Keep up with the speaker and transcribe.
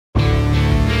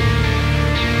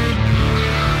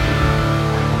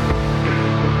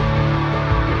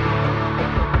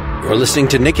You're listening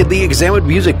to Nakedly Examined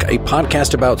Music, a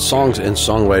podcast about songs and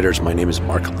songwriters. My name is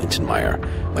Mark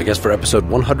Lintonmeyer. My guest for episode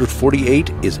 148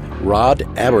 is Rod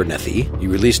Abernethy. He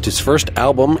released his first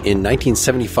album in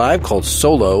 1975 called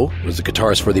Solo. He was the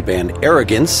guitarist for the band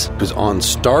Arrogance, who's on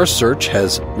Star Search,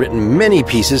 has written many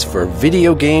pieces for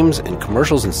video games and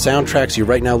commercials and soundtracks. You're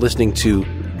right now listening to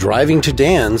Driving to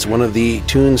Dance, one of the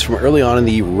tunes from early on in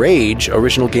the Rage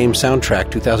original game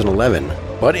soundtrack, 2011.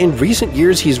 But in recent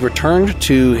years, he's returned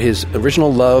to his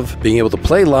original love, being able to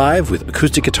play live with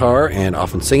acoustic guitar and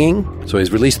often singing. So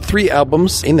he's released 3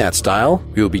 albums in that style.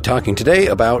 We will be talking today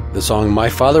about the song My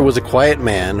Father Was a Quiet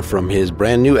Man from his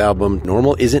brand new album,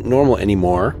 Normal Isn't Normal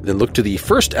Anymore. Then look to the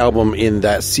first album in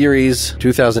that series,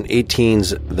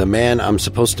 2018's The Man I'm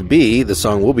Supposed to Be. The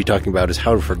song we'll be talking about is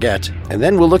How to Forget. And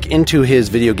then we'll look into his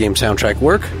video game soundtrack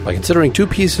work by considering 2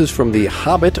 pieces from the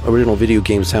Hobbit original video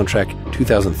game soundtrack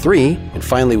 2003. And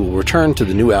finally, we'll return to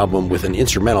the new album with an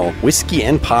instrumental, Whiskey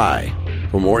and Pie.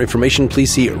 For more information, please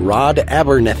see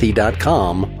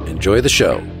rodabernethy.com. Enjoy the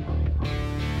show.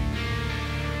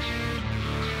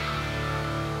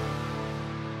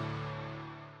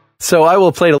 So I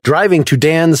will play Driving to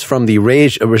Dance from the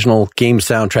Rage original game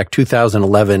soundtrack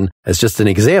 2011 as just an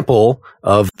example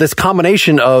of this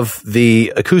combination of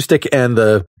the acoustic and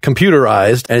the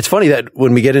computerized. And it's funny that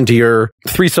when we get into your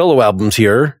 3 solo albums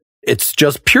here, it's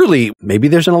just purely, maybe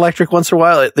there's an electric once in a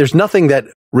while. There's nothing that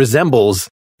resembles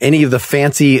any of the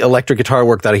fancy electric guitar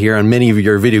work that I hear on many of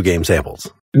your video game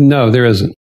samples. No, there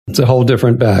isn't. It's a whole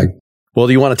different bag. Well,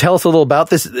 do you want to tell us a little about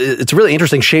this? It's a really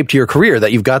interesting shape to your career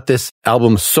that you've got this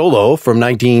album Solo from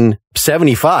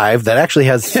 1975 that actually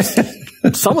has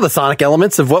some of the sonic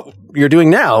elements of what you're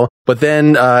doing now. But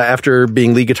then after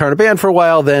being lead guitar in a band for a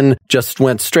while, then just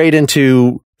went straight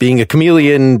into being a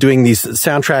chameleon, doing these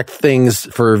soundtrack things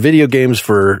for video games,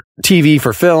 for TV,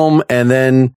 for film. And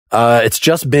then it's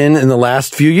just been in the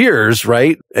last few years,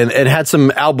 right? And had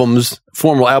some albums,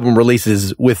 formal album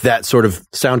releases with that sort of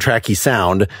soundtracky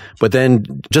sound. But then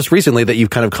just recently that you've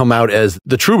kind of come out as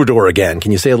the troubadour again.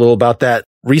 Can you say a little about that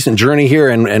recent journey here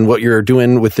and what you're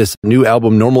doing with this new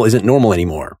album, Normal Isn't Normal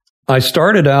Anymore? I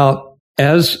started out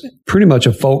as pretty much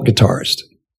a folk guitarist.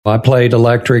 I played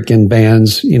electric in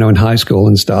bands, in high school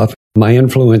and stuff. My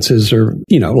influences are,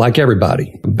 like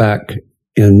everybody back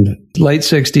in late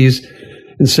 60s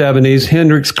and 70s,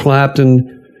 Hendrix,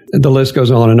 Clapton, the list goes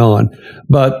on and on.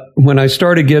 But when I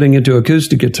started getting into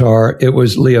acoustic guitar, it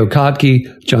was Leo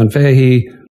Kottke, John Fahey,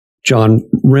 John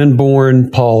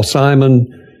Renbourn, Paul Simon,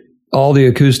 all the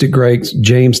acoustic greats,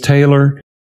 James Taylor.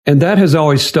 And that has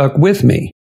always stuck with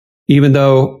me, even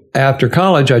though after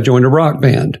college I joined a rock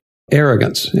band,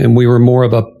 Arrogance, and we were more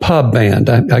of a pub band.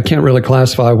 I can't really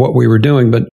classify what we were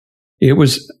doing, but it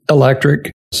was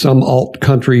electric, some alt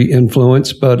country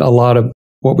influence, but a lot of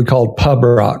what we called pub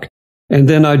rock. And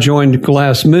then I joined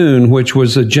Glass Moon, which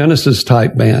was a Genesis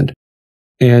type band.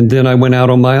 And then I went out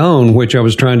on my own, which I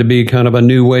was trying to be kind of a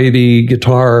new wavy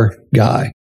guitar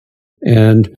guy.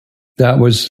 And that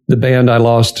was the band I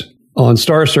lost on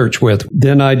Star Search with.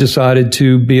 Then I decided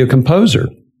to be a composer.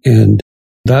 And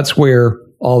that's where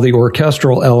all the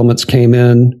orchestral elements came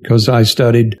in because I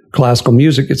studied classical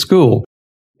music at school.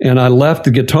 And I left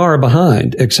the guitar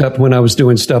behind, except when I was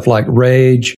doing stuff like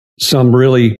Rage, some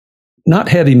really not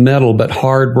heavy metal, but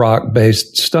hard rock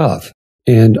based stuff.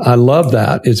 And I love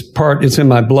that. It's in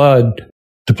my blood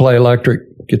to play electric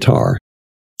guitar,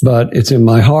 but it's in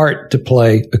my heart to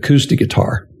play acoustic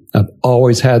guitar. I've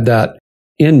always had that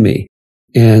in me.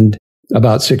 And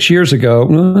about 6 years ago,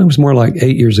 it was more like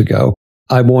 8 years ago,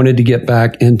 I wanted to get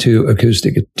back into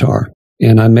acoustic guitar.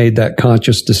 And I made that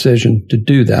conscious decision to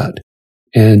do that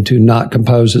and to not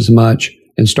compose as much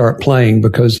and start playing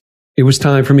because it was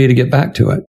time for me to get back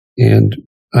to it. And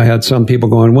I had some people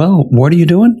going, well, what are you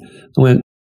doing? I went,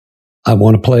 I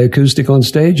want to play acoustic on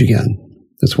stage again.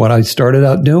 That's what I started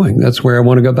out doing. That's where I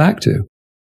want to go back to.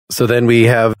 So then we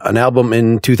have an album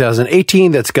in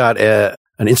 2018 that's got an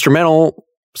instrumental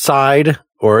side.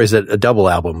 Or is it a double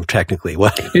album, technically?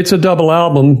 What? It's a double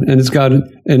album, and it's got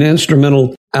an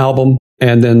instrumental album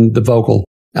and then the vocal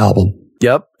album.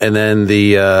 Yep. And then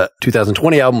the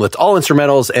 2020 album that's all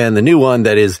instrumentals and the new one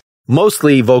that is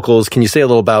mostly vocals. Can you say a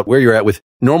little about where you're at with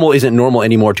Normal Isn't Normal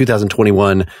Anymore,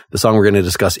 2021? The song we're going to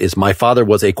discuss is My Father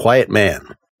Was a Quiet Man.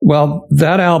 Well,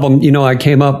 that album, I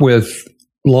came up with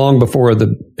long before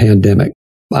the pandemic.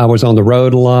 I was on the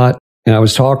road a lot, and I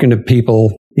was talking to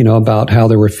people about how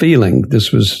they were feeling.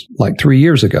 This was like 3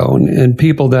 years ago. And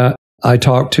people that I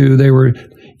talked to, they were,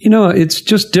 it's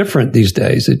just different these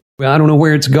days. I don't know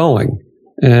where it's going.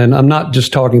 And I'm not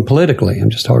just talking politically. I'm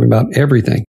just talking about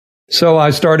everything. So I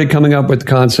started coming up with the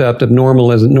concept of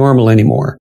normal isn't normal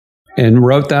anymore. and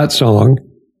wrote that song,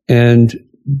 and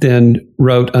then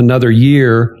wrote Another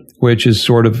Year, which is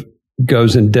sort of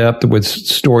goes in depth with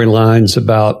storylines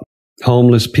about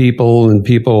homeless people and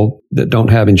people that don't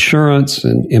have insurance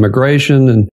and immigration.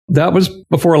 And that was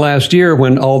before last year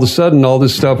when all of a sudden all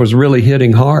this stuff was really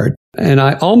hitting hard. And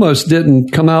I almost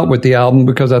didn't come out with the album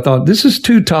because I thought this is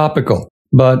too topical.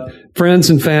 But friends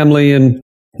and family and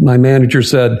my manager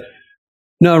said,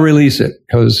 no, release it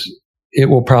because it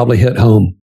will probably hit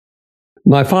home.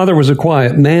 My Father Was a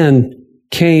Quiet Man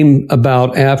came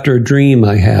about after a dream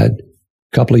I had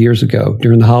a couple of years ago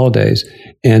during the holidays.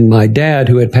 And my dad,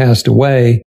 who had passed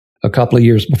away a couple of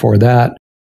years before that,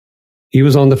 he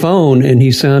was on the phone and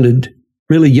he sounded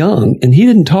really young, and he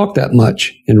didn't talk that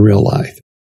much in real life.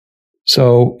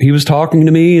 So he was talking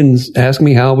to me and asking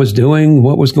me how I was doing,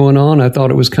 what was going on. I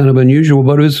thought it was kind of unusual,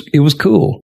 but it was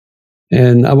cool.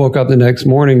 And I woke up the next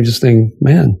morning just thinking,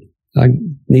 man, I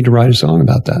need to write a song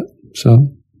about that. So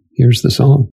here's the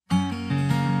song.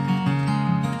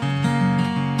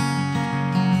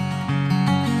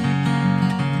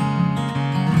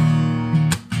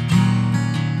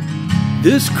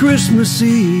 This Christmas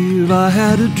Eve I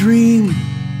had a dream.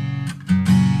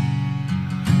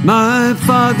 My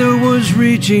father was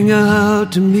reaching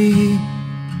out to me.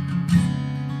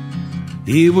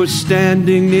 He was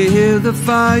standing near the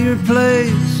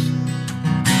fireplace.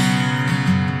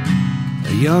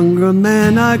 A younger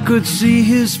man, I could see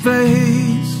his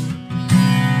face.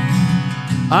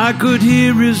 I could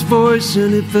hear his voice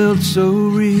and it felt so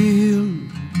real.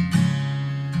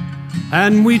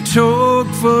 And we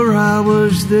talked for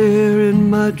hours there in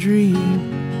my dream.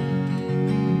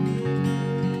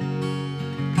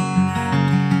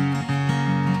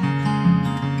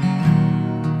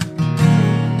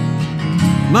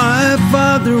 My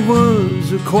father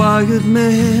was a quiet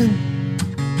man,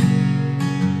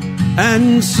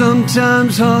 and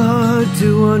sometimes hard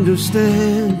to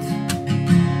understand.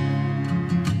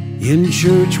 In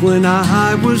church when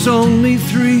I was only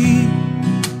 3,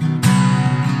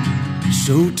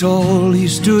 so tall he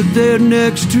stood there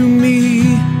next to me.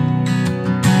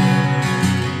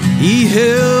 He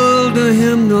held a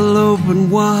hymnal open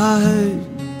wide.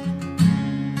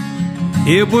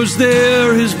 It was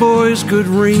there his voice could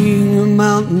ring a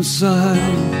mountainside.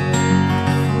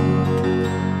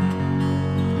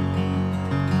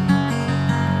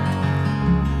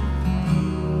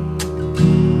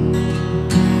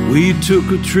 We took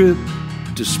a trip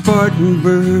to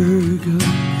Spartanburg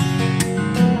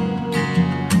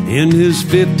in his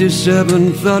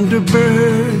 57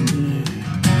 Thunderbird.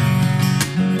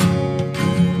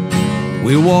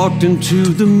 We walked into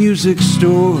the music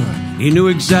store. He knew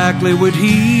exactly what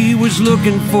he was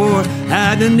looking for.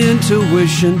 Had an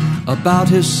intuition about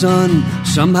his son.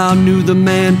 Somehow knew the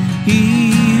man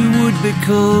he would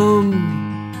become.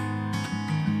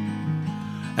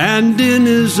 And in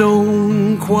his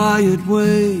own quiet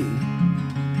way,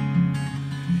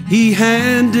 he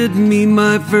handed me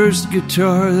my first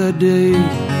guitar that day.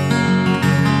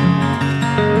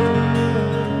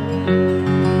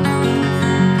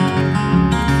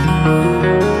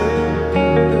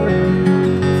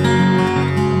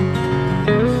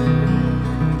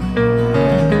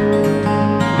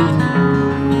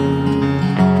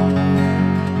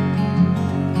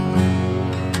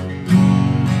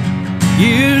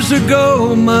 Years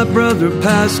ago, my brother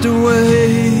passed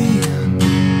away,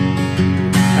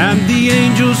 and the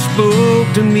angel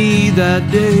spoke to me that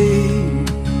day.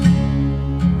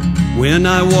 When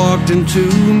I walked into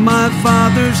my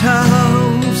father's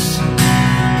house,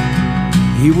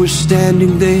 he was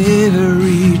standing there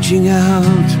reaching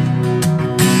out.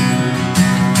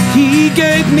 He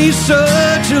gave me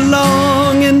such a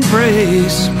long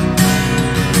embrace.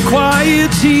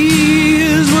 Quiet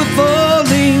tears were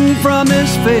falling from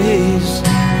his face,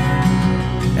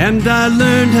 and I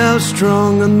learned how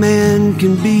strong a man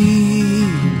can be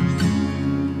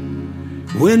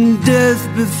when death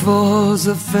befalls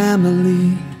a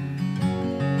family.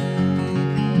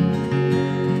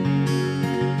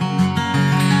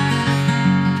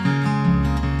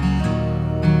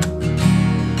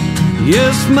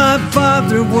 Yes, my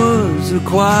father was a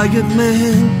quiet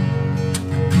man,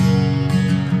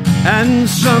 and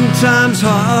sometimes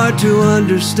hard to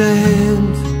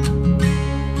understand.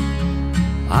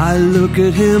 I look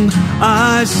at him,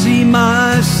 I see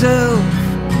myself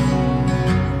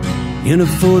in a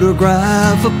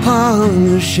photograph upon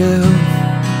the shelf.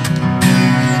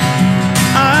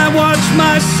 I watch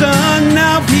my son,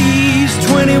 now he's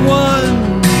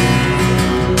 21.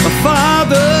 A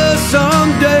father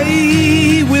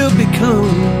someday will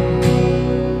become,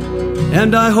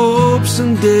 and I hope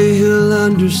someday he'll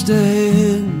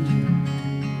understand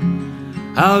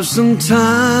how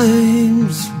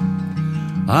sometimes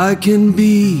I can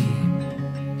be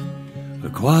a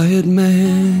quiet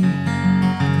man.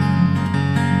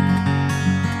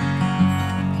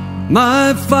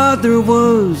 My father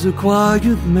was a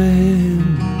quiet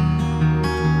man.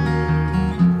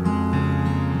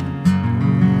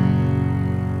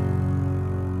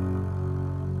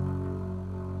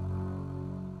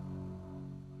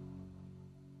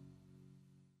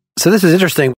 So this is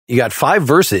interesting. You got 5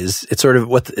 verses. It's sort of,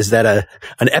 what is that,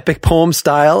 an epic poem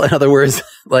style? In other words,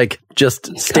 like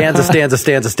just stanza, stanza,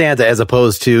 stanza, stanza, as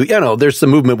opposed to, there's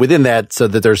some movement within that so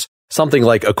that there's something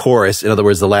like a chorus. In other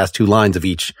words, the last 2 lines of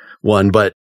each one,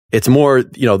 but it's more,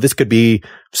 this could be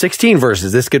 16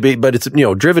 verses. This could be, but it's,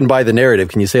 driven by the narrative.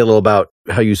 Can you say a little about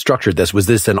how you structured this? Was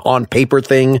this an on paper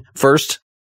thing first?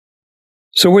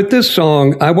 So with this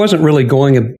song, I wasn't really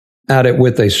going at it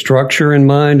with a structure in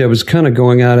mind. I was kind of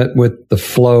going at it with the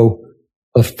flow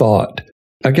of thought.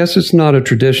 I guess it's not a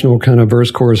traditional kind of verse,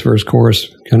 chorus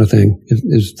kind of thing,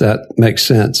 if that makes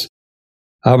sense.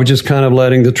 I was just kind of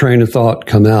letting the train of thought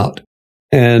come out,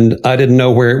 and I didn't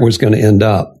know where it was going to end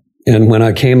up. And when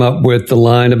I came up with the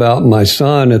line about my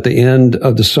son at the end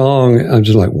of the song, I'm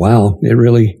just like, wow,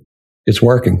 it's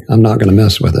working. I'm not going to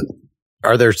mess with it.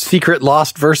 Are there secret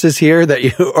lost verses here that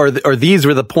you, or these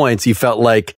were the points you felt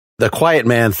like the quiet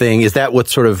man thing? Is that what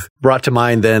sort of brought to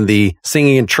mind then the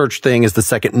singing in church thing is the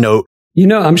second note?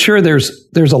 I'm sure there's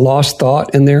a lost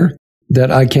thought in there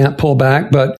that I can't pull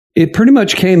back, but it pretty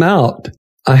much came out.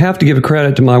 I have to give a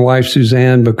credit to my wife,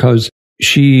 Suzanne, because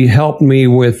she helped me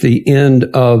with the end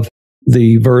of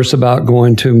the verse about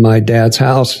going to my dad's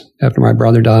house after my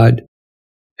brother died.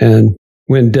 And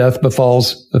when death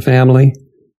befalls a family,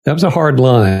 that was a hard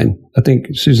line. I think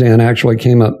Suzanne actually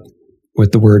came up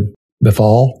with the word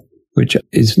befall, which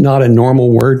is not a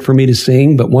normal word for me to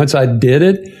sing. But once I did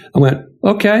it, I went,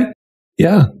 okay,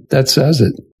 yeah, that says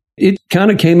it. It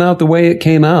kind of came out the way it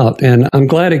came out. And I'm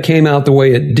glad it came out the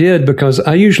way it did, because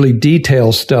I usually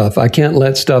detail stuff. I can't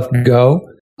let stuff go.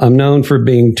 I'm known for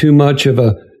being too much of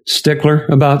a stickler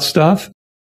about stuff.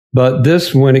 But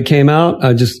this, when it came out,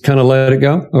 I just kind of let it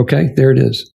go. Okay, there it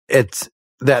is. It's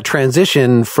that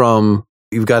transition from,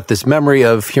 you've got this memory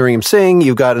of hearing him sing,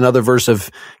 you've got another verse of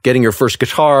getting your first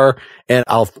guitar. And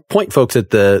I'll point folks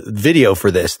at the video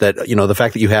for this, that, the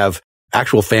fact that you have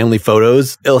actual family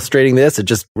photos illustrating this, it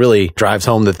just really drives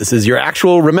home that this is your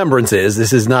actual remembrances.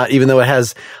 This is not, even though it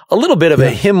has a little bit of a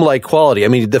hymn-like quality. I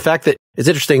mean, the fact that it's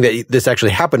interesting that this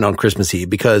actually happened on Christmas Eve,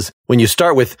 because when you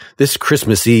start with this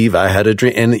Christmas Eve, I had a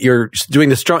dream, and you're doing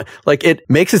the strong, like, it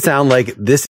makes it sound like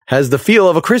this has the feel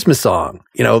of a Christmas song,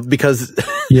 because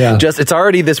it's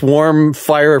already this warm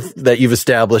fire that you've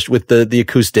established with the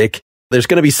acoustic. There's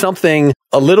going to be something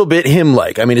a little bit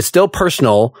hymn-like. I mean, it's still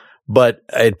personal, but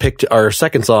I had picked our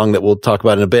second song that we'll talk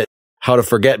about in a bit, How to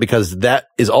Forget, because that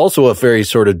is also a very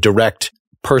sort of direct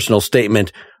personal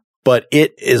statement, but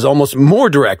it is almost more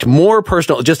direct, more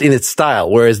personal, just in its style.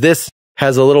 Whereas this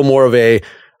has a little more of a,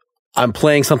 I'm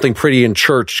playing something pretty in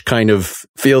church kind of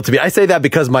feel to me. I say that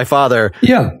because my father,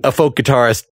 a folk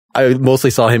guitarist, I mostly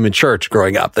saw him in church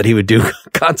growing up, that he would do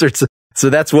concerts. So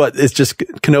that's what it's just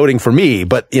connoting for me.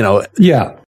 But,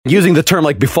 using the term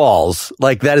like befalls,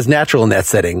 like that is natural in that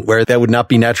setting, where that would not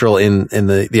be natural in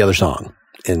the other song,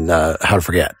 in How to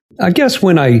Forget. I guess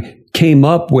when I came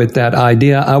up with that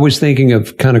idea, I was thinking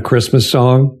of kind of Christmas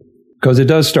song, because it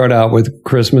does start out with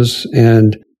Christmas,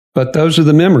 but those are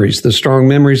the memories. The strong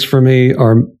memories for me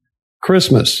are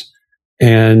Christmas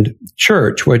and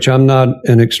church, which I'm not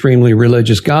an extremely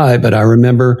religious guy, but I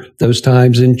remember those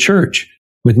times in church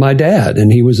with my dad,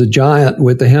 and he was a giant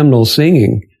with the hymnal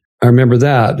singing. I remember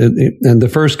that. And the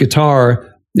first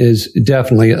guitar is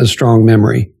definitely a strong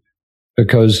memory,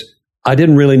 because I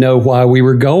didn't really know why we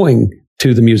were going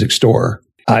to the music store.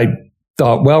 I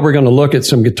thought, well, we're going to look at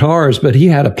some guitars, but he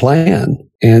had a plan.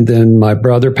 And then my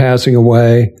brother passing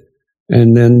away,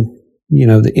 and then,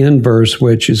 the end verse,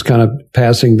 which is kind of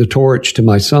passing the torch to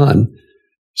my son.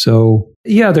 So,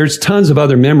 there's tons of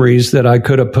other memories that I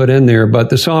could have put in there,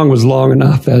 but the song was long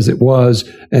enough as it was,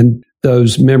 and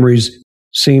those memories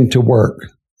seemed to work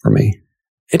for me.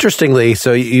 Interestingly,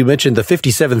 so you mentioned the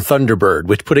 57 Thunderbird,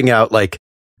 which, putting out like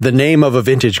the name of a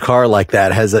vintage car like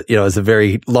that has is a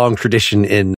very long tradition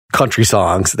in country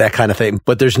songs, that kind of thing.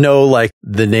 But there's no like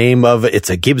the name of it's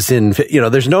a Gibson,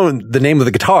 there's no the name of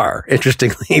the guitar.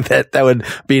 Interestingly, that would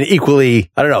be an equally,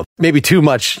 I don't know, maybe too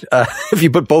much. If you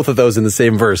put both of those in the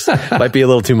same verse, might be a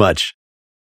little too much.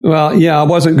 Well, I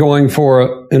wasn't going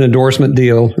for an endorsement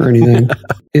deal or anything.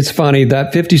 It's funny,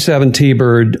 that 57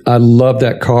 T-Bird, I love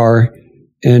that car.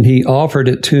 And he offered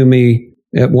it to me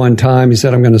at one time. He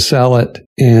said, I'm going to sell it.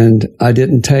 And I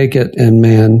didn't take it. And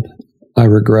man, I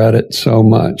regret it so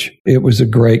much. It was a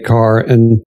great car.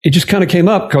 And it just kind of came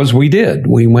up because we did.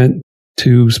 We went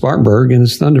to Spartanburg in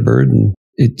his Thunderbird, and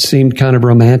it seemed kind of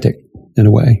romantic in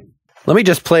a way. Let me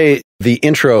just play the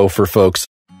intro for folks.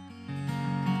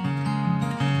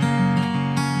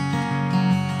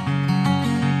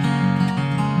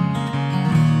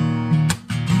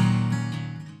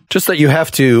 Just that you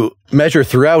have to measure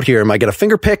throughout here. Am I going to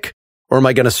finger pick or am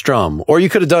I going to strum? Or you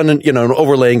could have done, an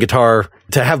overlaying guitar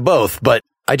to have both. But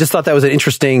I just thought that was an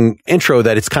interesting intro,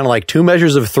 that it's kind of like 2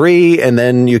 measures of 3 and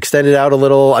then you extend it out a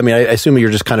little. I mean, I assume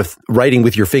you're just kind of writing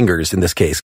with your fingers in this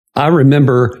case. I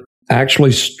remember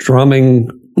actually strumming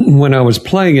when I was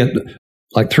playing it,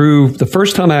 like through the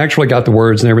first time I actually got the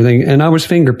words and everything, and I was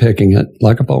finger picking it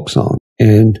like a folk song.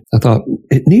 And I thought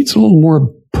it needs a little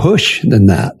more push than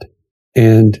that.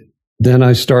 And then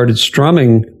I started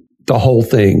strumming the whole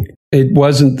thing. It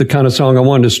wasn't the kind of song I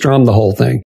wanted to strum the whole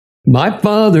thing. My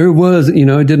father was,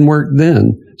 it didn't work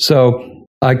then. So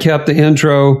I kept the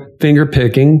intro finger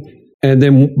picking and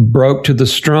then broke to the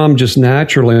strum just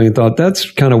naturally. And I thought that's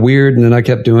kind of weird. And then I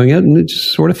kept doing it and it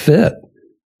just sort of fit.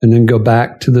 And then go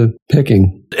back to the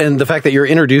picking. And the fact that you're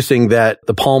introducing the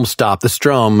palm stop, the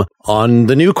strum on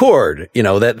the new chord,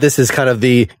 that this is kind of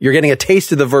you're getting a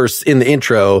taste of the verse in the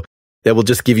intro that will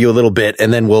just give you a little bit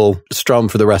and then we'll strum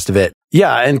for the rest of it.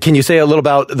 Yeah. And can you say a little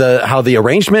about how the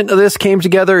arrangement of this came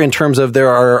together in terms of there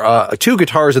are 2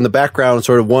 guitars in the background,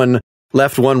 sort of one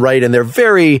left, one right, and they're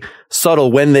very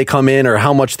subtle when they come in or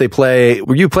how much they play.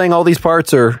 Were you playing all these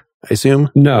parts or I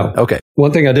assume? No. Okay.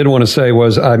 One thing I did want to say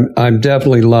was I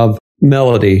definitely love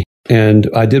melody, and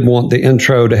I did want the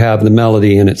intro to have the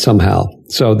melody in it somehow.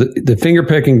 So the finger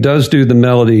picking does do the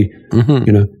melody, da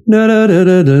da da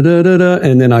da da da da,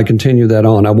 and then I continue that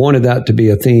on. I wanted that to be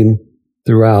a theme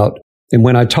throughout. And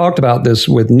when I talked about this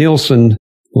with Nielsen,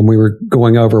 when we were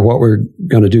going over what we were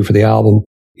going to do for the album,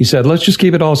 he said, let's just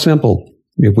keep it all simple.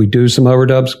 If we do some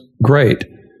overdubs, great.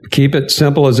 Keep it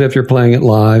simple as if you're playing it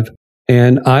live.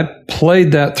 And I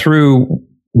played that through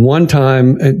one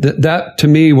time. That to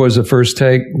me was a first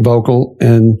take vocal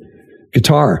and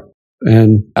guitar.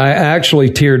 And I actually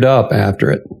teared up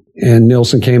after it. And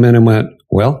Nielsen came in and went,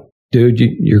 well, dude,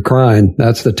 you're crying.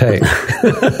 That's the take.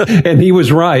 And he was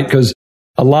right, because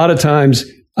a lot of times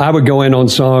I would go in on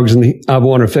songs and I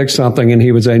want to fix something. And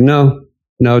he would say, no,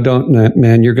 don't,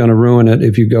 man, you're going to ruin it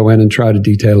if you go in and try to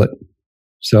detail it.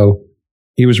 So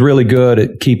he was really good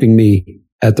at keeping me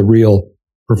at the real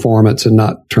performance and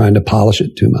not trying to polish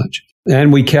it too much.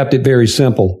 And we kept it very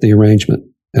simple, the arrangement,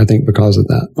 I think, because of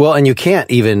that. Well, and you can't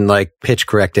even pitch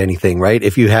correct anything, right?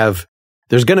 If you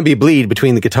there's going to be bleed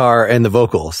between the guitar and the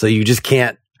vocal. So you just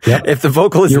can't, if the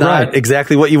vocal is not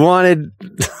exactly what you wanted,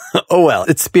 oh well,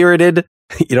 it's spirited.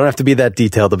 You don't have to be that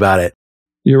detailed about it.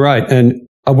 You're right. And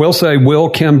I will say Will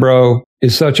Kimbrough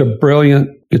is such a brilliant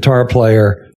guitar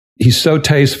player. He's so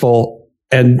tasteful.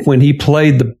 And when he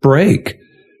played the break,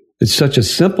 it's such a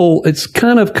simple, it's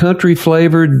kind of country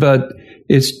flavored, but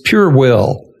it's pure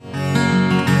Will.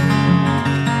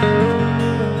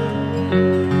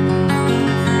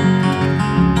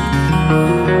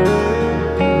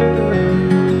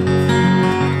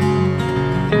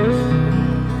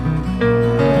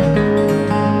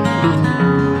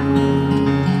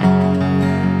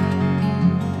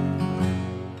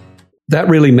 That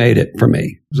really made it for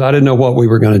me, because I didn't know what we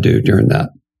were going to do during that.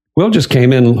 Will just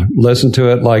came in and listened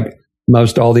to it like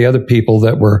most all the other people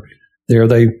that were there.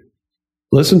 They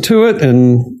listened to it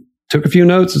and took a few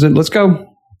notes and said, let's go.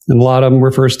 And a lot of them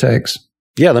were first takes.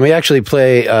 Yeah, let me actually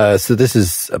play. So this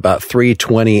is about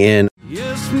 3:20 in.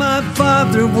 Yes, my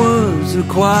father was a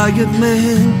quiet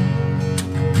man,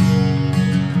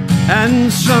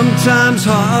 and sometimes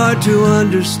hard to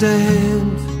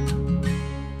understand.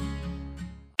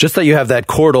 Just that you have that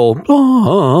chordal,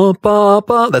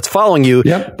 that's following you.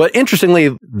 Yep. But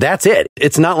interestingly, that's it.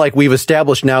 It's not like we've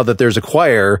established now that there's a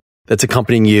choir that's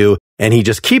accompanying you and he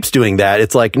just keeps doing that.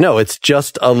 It's like, no, it's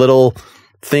just a little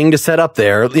thing to set up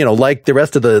there, like the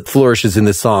rest of the flourishes in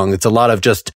this song. It's a lot of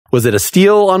just, was it a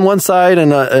steel on one side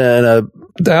and a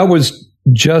That was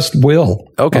just Will.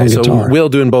 Okay, so Will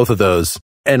doing both of those.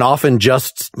 And often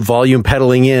just volume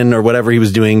pedaling in or whatever he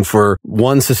was doing for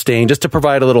one sustain, just to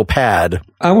provide a little pad.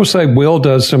 I will say Will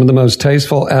does some of the most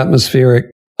tasteful, atmospheric,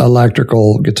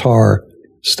 electrical guitar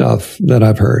stuff that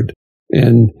I've heard.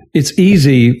 And it's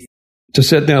easy to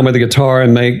sit down with a guitar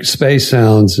and make space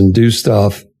sounds and do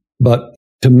stuff, but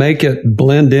to make it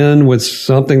blend in with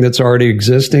something that's already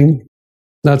existing,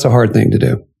 that's a hard thing to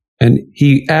do. And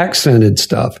he accented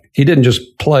stuff. He didn't just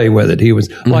play with it. He was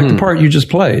like the part you just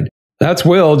played. That's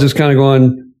Will just kind of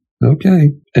going,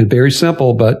 okay. And very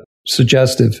simple, but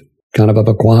suggestive kind of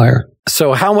a choir.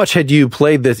 So how much had you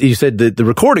played this? You said that the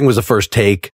recording was the first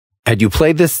take. Had you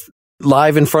played this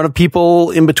live in front of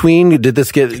people in between? Did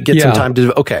this get some time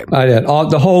to? Okay. I did.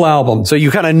 The whole album. So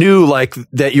you kind of knew like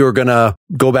that you were going to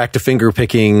go back to finger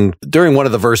picking during one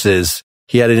of the verses.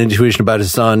 He had an intuition about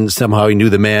his son. Somehow he knew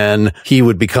the man he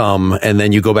would become. And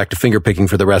then you go back to finger picking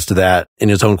for the rest of that in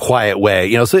his own quiet way.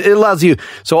 You know, so it allows you.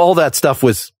 So all that stuff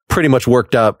was pretty much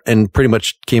worked up and pretty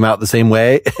much came out the same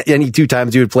way. Any 2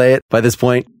 times you would play it by this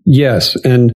point? Yes.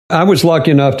 And I was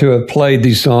lucky enough to have played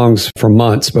these songs for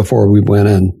months before we went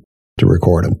in to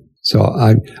record them. So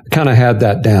I kind of had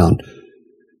that down.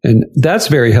 And that's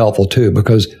very helpful too,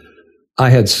 because I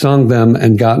had sung them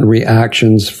and gotten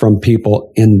reactions from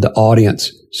people in the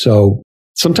audience. So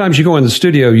sometimes you go in the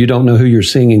studio, you don't know who you're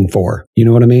singing for. You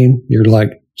know what I mean? You're like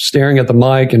staring at the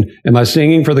mic and am I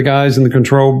singing for the guys in the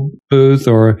control booth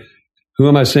or who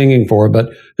am I singing for? But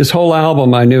this whole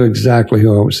album, I knew exactly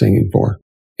who I was singing for.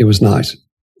 It was nice.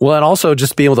 Well, and also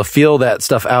just be able to feel that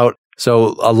stuff out.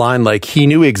 So a line like, he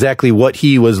knew exactly what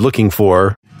he was looking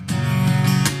for.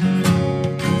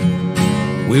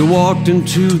 We walked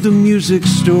into the music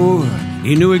store.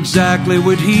 He knew exactly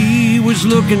what he was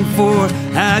looking for.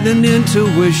 Had an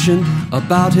intuition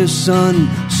about his son.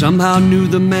 Somehow knew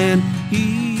the man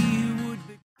he would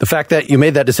be. The fact that you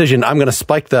made that decision, I'm going to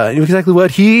spike that. Knew exactly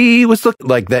what he was looking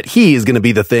like, that he is going to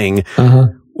be the thing,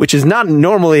 which is not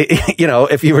normally, you know,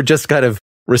 if you were just kind of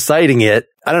reciting it.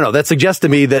 I don't know. That suggests to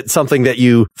me that something that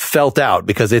you felt out,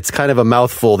 because it's kind of a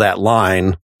mouthful, that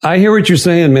line. I hear what you're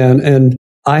saying, man. And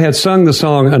I had sung the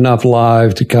song enough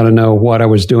live to kind of know what I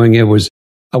was doing.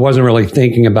 I wasn't really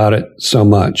thinking about it so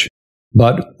much.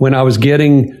 But when I was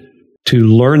getting to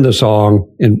learn the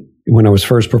song and when I was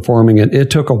first performing it,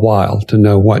 it took a while to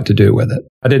know what to do with it.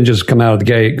 I didn't just come out of the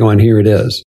gate going, here it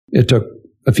is. It took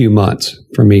a few months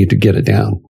for me to get it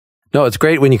down. No, it's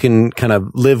great when you can kind of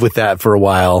live with that for a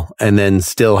while and then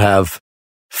still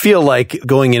feel like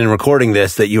going in and recording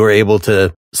this, that you were able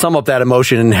to sum up that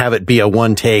emotion and have it be a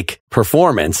one-take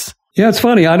performance. Yeah, it's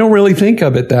funny. I don't really think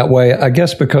of it that way. I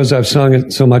guess because I've sung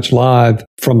it so much live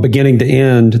from beginning to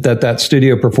end, that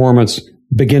studio performance,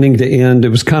 beginning to end, it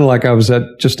was kind of like I was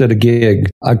just at a gig.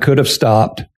 I could have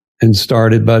stopped and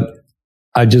started, but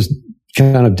I just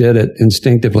kind of did it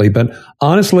instinctively. But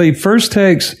honestly, first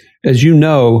takes, as you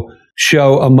know,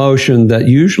 show emotion that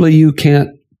usually you can't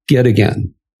get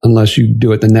again unless you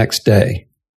do it the next day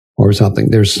or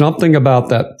something. There's something about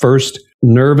that first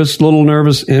little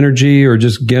nervous energy or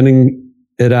just getting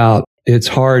it out. It's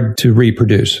hard to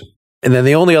reproduce. And then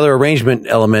the only other arrangement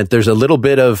element, there's a little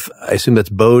bit of, I assume that's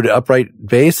bowed upright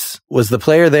bass. Was the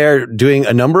player there doing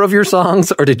a number of your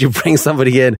songs, or did you bring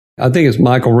somebody in? I think it's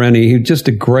Michael Rennie. He's just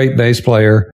a great bass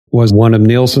player, was one of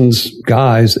Nielsen's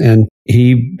guys, and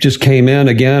he just came in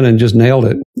again and just nailed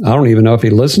it. I don't even know if he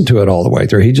listened to it all the way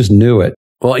through. He just knew it.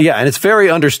 Well, yeah, and it's very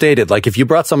understated. Like if you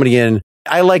brought somebody in,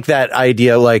 I like that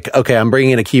idea. Like, okay, I'm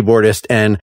bringing in a keyboardist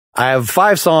and I have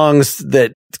 5 songs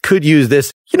that could use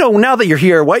this. You know, now that you're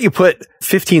here, why don't you put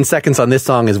 15 seconds on this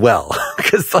song as well?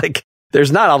 Because like,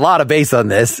 there's not a lot of bass on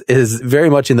this. It is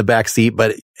very much in the back seat,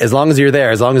 but as long as you're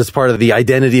there, as long as it's part of the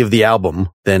identity of the album,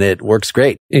 then it works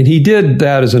great. And he did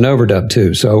that as an overdub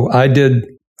too. So it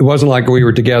wasn't like we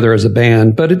were together as a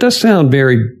band, but it does sound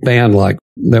very band-like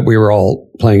that we were all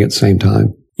playing at the same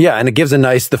time. Yeah, and it gives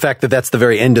the fact that that's the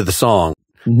very end of the song.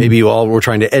 Mm-hmm. Maybe you all were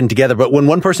trying to end together, but when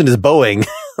one person is bowing,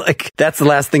 like that's the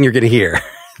last thing you're going to hear.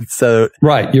 So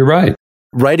right, you're right.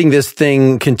 Writing this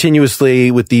thing continuously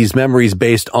with these memories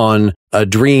based on a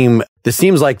dream, this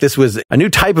seems like this was a new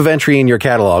type of entry in your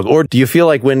catalog. Or do you feel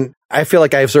like I feel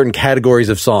like I have certain categories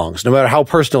of songs, no matter how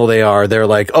personal they are, they're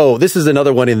like, oh, this is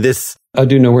another one in this. I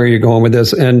do know where you're going with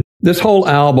this. And this whole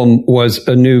album was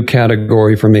a new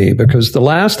category for me because the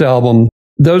last album,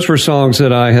 those were songs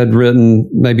that I had written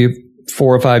maybe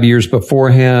 4 or 5 years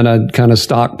beforehand. I'd kind of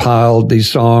stockpiled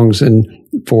these songs and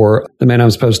for The Man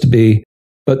I'm Supposed to Be.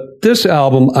 But this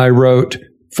album I wrote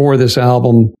for this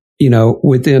album,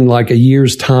 within like a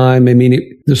year's time. I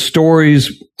mean, the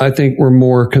stories I think were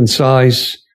more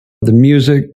concise. The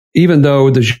music, even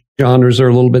though the genres are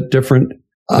a little bit different,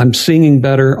 I'm singing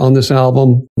better on this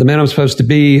album. The Man I'm Supposed to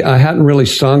Be, I hadn't really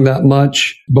sung that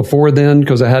much before then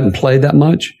because I hadn't played that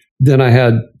much. Then I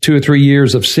had 2 or 3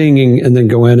 years of singing and then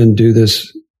go in and do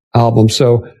this album.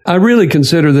 So I really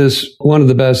consider this one of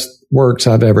the best works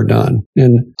I've ever done.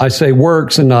 And I say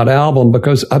works and not album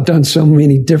because I've done so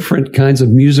many different kinds of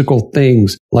musical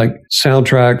things like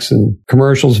soundtracks and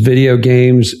commercials, video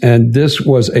games. And this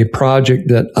was a project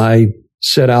that I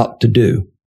set out to do.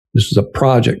 This was a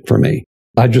project for me.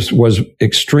 I just was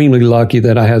extremely lucky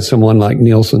that I had someone like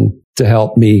Nielsen to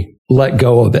help me let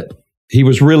go of it. He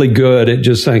was really good at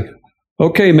just saying,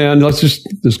 okay, man, let's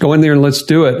go in there and let's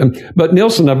do it. But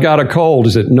Nielsen, I've got a cold.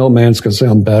 He said, no, man, it's going to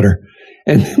sound better.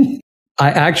 And I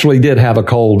actually did have a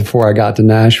cold before I got to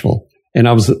Nashville. And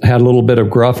had a little bit of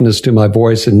gruffness to my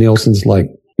voice. And Nielsen's like,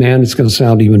 man, it's going to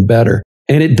sound even better.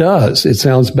 And it does. It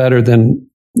sounds better than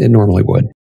it normally would.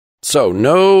 So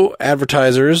no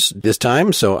advertisers this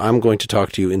time, so I'm going to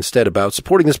talk to you instead about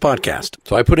supporting this podcast.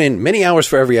 So I put in many hours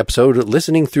for every episode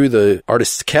listening through the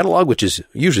artist's catalog, which is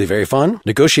usually very fun,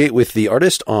 negotiate with the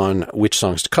artist on which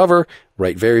songs to cover,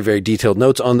 write very, very detailed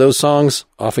notes on those songs,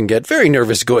 often get very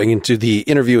nervous going into the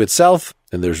interview itself,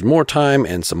 and there's more time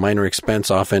and some minor expense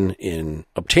often in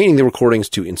obtaining the recordings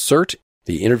to insert.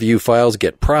 The interview files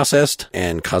get processed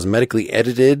and cosmetically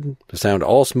edited to sound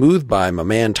all smooth by my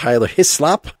man Tyler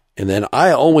Hislop. And then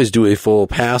I always do a full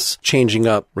pass, changing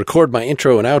up, record my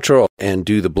intro and outro, and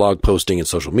do the blog posting and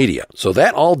social media. So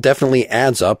that all definitely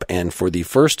adds up. And for the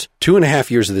first 2.5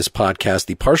 years of this podcast,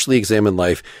 the Partially Examined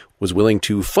Life was willing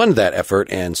to fund that effort.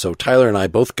 And so Tyler and I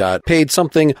both got paid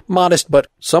something modest, but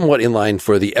somewhat in line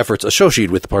for the efforts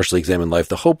associated with the Partially Examined Life.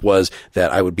 The hope was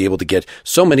that I would be able to get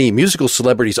so many musical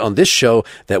celebrities on this show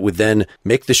that would then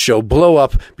make the show blow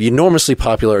up, be enormously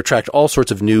popular, attract all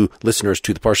sorts of new listeners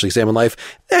to the Partially Examined Life.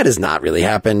 That has not really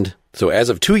happened. So as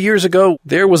of 2 years ago,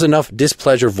 there was enough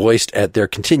displeasure voiced at their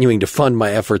continuing to fund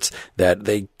my efforts that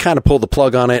they kind of pulled the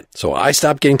plug on it. So I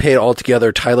stopped getting paid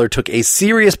altogether. Tyler took a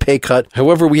serious pay cut.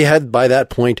 However, we had by that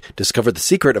point discovered the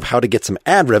secret of how to get some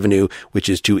ad revenue, which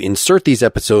is to insert these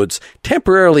episodes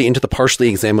temporarily into the Partially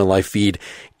Examined Life feed,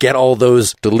 get all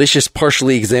those delicious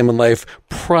Partially Examined Life,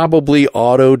 probably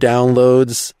auto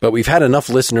downloads. But we've had enough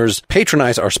listeners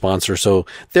patronize our sponsor, so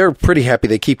they're pretty happy.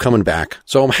 They keep coming back.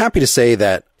 So I'm happy to say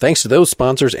that thanks to those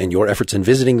sponsors and your efforts in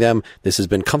visiting them, this has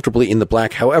been comfortably in the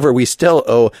black. However, we still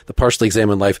owe the Partially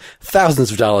Examined Life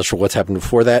thousands of dollars for what's happened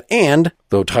before that. And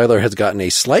though Tyler has gotten a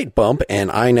slight bump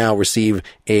and I now receive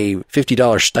a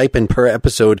 $50 stipend per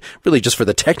episode, really just for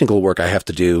the technical work I have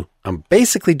to do, I'm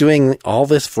basically doing all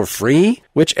this for free,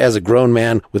 which as a grown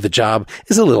man with a job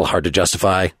is a little hard to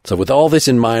justify. So with all this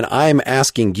in mind, I'm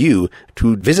asking you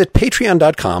to visit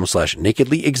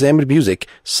patreon.com/nakedlyexaminedmusic,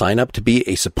 sign up to be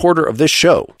a supporter of this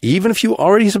show. Even if you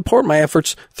already support my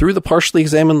efforts through the Partially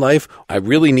Examined Life, I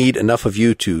really need enough of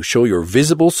you to show your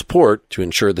visible support to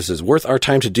ensure this is worth our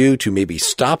time to do, to maybe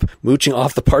stop mooching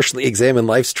off the Partially Examined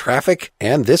Life's traffic.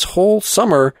 And this whole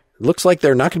summer, looks like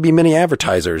there are not going to be many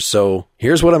advertisers. So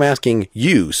here's what I'm asking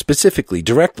you specifically,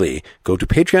 directly. Go to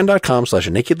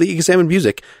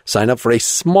patreon.com/nakedlyexaminedmusic, sign up for a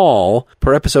small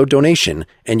per episode donation,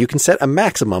 and you can set a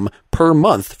maximum per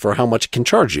month for how much it can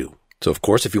charge you. So of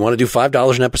course, if you want to do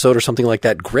 $5 an episode or something like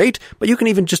that, great. But you can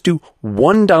even just do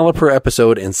 $1 per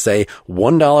episode and say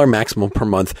 $1 maximum per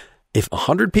month. If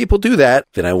 100 people do that,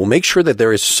 then I will make sure that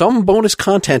there is some bonus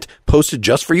content posted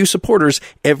just for you supporters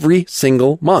every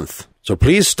single month. So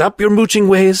please stop your mooching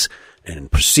ways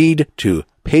and proceed to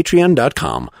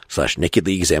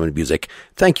patreon.com/nakedlyexaminedmusic.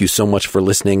 Thank you so much for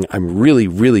listening. I'm really,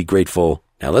 really grateful.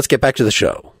 Now let's get back to the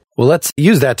show. Well, let's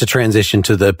use that to transition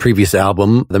to the previous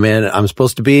album, The Man I'm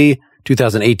Supposed to Be.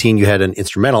 2018, you had an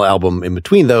instrumental album in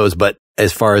between those, but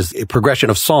as far as a progression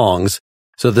of songs,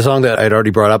 so the song that I'd already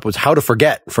brought up was How to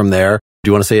Forget from there. Do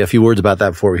you want to say a few words about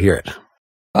that before we hear it?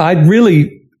 I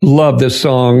really love this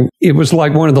song. It was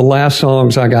like one of the last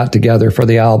songs I got together for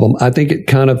the album. I think it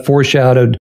kind of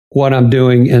foreshadowed what I'm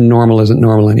doing in Normal Isn't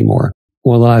Normal Anymore.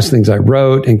 One of the last things I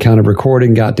wrote and kind of recorded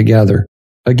and got together.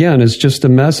 Again, it's just a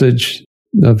message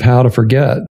of how to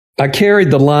forget. I carried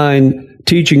the line,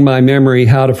 teaching my memory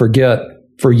how to forget,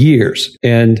 for years,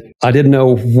 and I didn't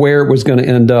know where it was going to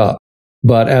end up.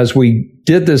 But as we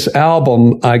did this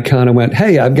album, I kind of went,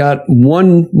 hey, I've got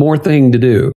one more thing to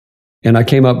do. And I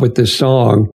came up with this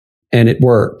song, and it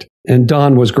worked. And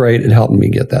Don was great at helping me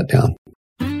get that down.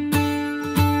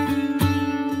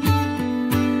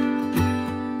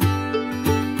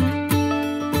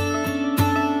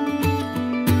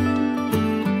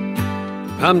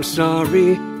 I'm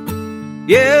sorry,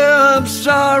 yeah, I'm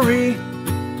sorry.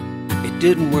 It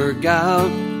didn't work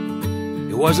out,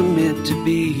 it wasn't meant to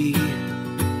be.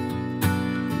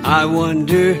 I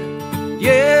wonder,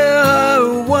 yeah,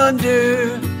 I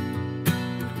wonder,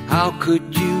 how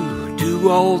could you do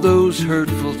all those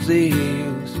hurtful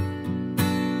things?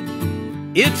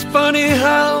 It's funny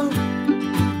how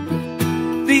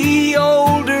the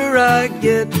older I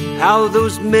get, how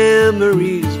those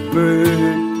memories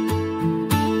burn.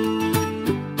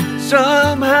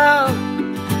 Somehow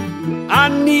I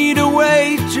need a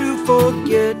way to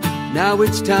forget. Now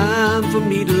it's time for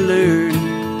me to learn.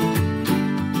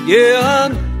 Yeah,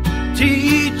 I'm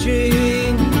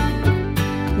teaching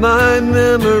my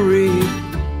memory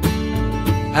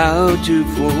how to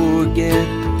forget.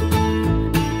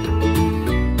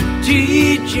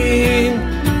 Teaching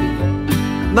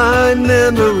my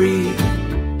memory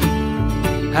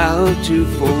how to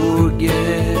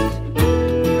forget.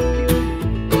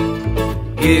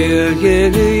 Yeah, yeah,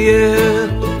 yeah,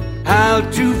 how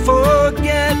to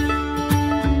forget.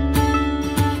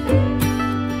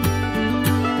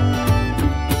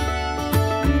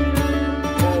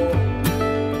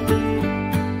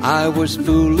 I was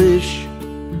foolish,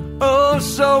 oh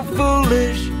so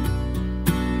foolish,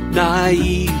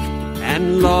 naive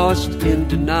and lost in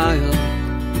denial.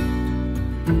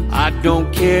 I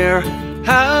don't care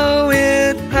how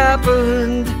it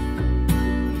happened,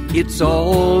 it's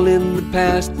all in the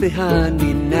past behind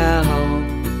me now.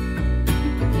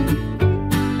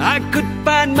 I could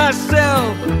find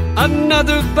myself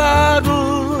another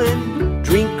bottle and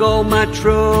drink all my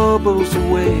troubles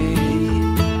away,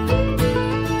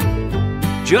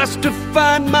 just to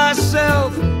find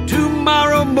myself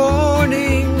tomorrow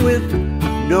morning with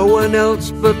no one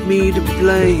else but me to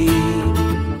blame.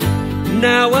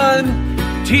 Now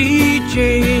I'm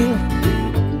teaching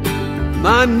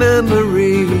my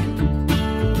memory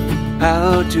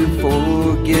how to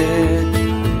forget.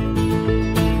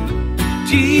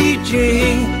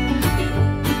 Teaching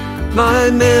my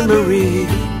memory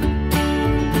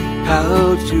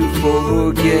how to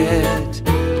forget.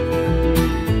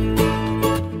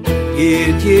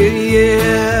 Yeah, yeah,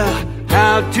 yeah,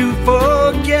 how to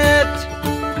forget.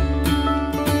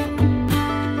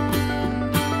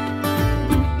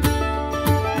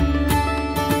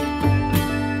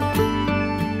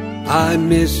 I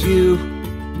miss you,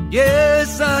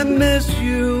 yes, I miss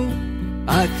you.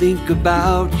 I think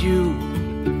about you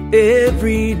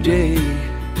every day.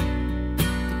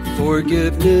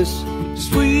 Forgiveness,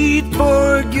 sweet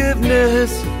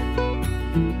forgiveness,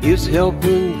 is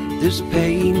helping this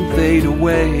pain fade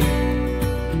away.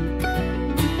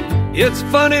 It's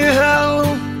funny how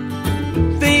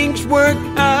things work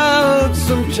out.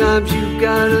 Sometimes you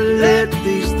gotta let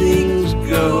these things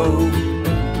go.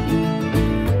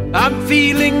 I'm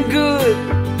feeling good,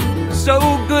 so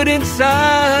good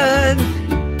inside.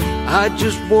 I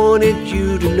just wanted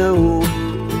you to know.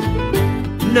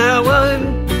 Now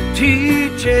I'm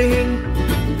teaching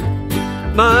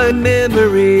my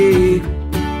memory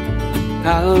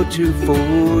how to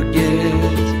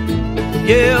forget.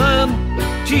 Yeah,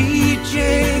 I'm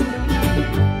teaching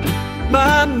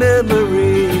my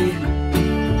memory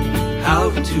how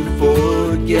to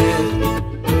forget.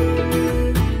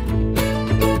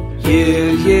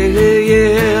 Yeah, yeah,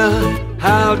 yeah,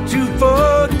 how to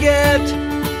forget.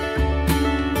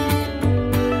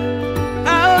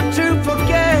 How to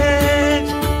forget.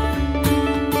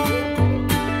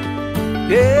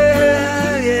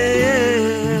 Yeah, yeah.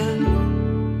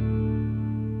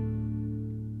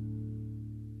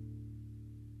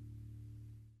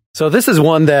 So this is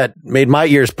one that made my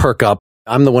ears perk up.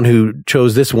 I'm the one who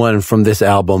chose this one from this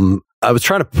album. I was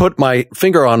trying to put my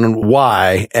finger on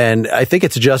why, and I think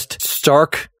it's just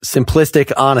stark,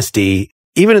 simplistic honesty,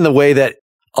 even in the way that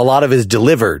a lot of it is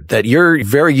delivered, that you're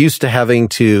very used to having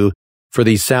to, for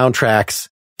these soundtracks,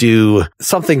 do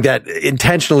something that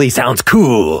intentionally sounds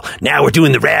cool. Now we're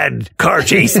doing the rad car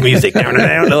chase music.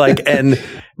 Like, and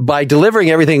by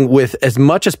delivering everything with as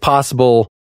much as possible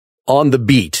on the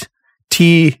beat,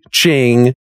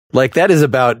 teaching, like that is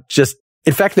about just,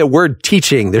 in fact, the word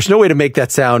teaching, there's no way to make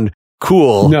that sound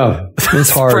cool. No, it's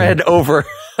hard. Spread over.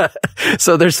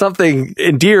 So there's something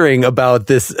endearing about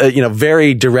this,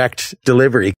 very direct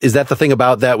delivery. Is that the thing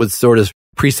about that was sort of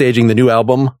presaging the new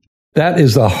album? That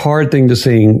is a hard thing to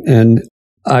sing. And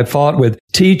I fought with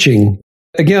teaching.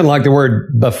 Again, like the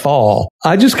word befall.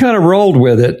 I just kind of rolled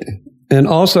with it. And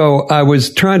also, I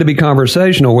was trying to be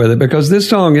conversational with it because this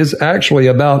song is actually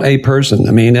about a person.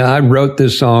 I mean, I wrote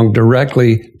this song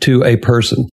directly to a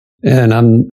person. And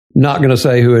I'm not going to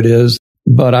say who it is,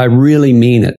 but I really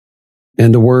mean it.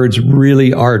 And the words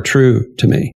really are true to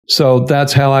me. So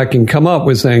that's how I can come up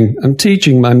with saying, I'm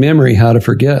teaching my memory how to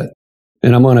forget.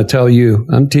 And I'm going to tell you,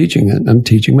 I'm teaching it. I'm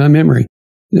teaching my memory.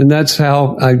 And that's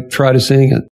how I try to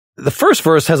sing it. The first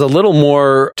verse has a little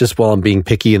more, just while I'm being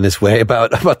picky in this way,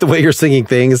 about the way you're singing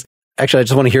things. Actually, I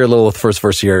just want to hear a little of the first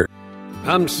verse here.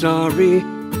 I'm sorry.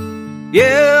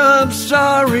 Yeah, I'm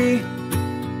sorry.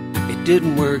 It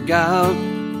didn't work out.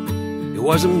 It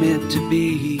wasn't meant to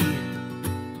be.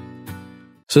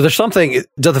 So there's something,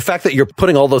 the fact that you're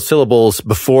putting all those syllables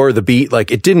before the beat,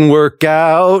 like it didn't work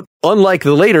out, unlike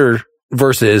the later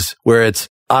verses where it's,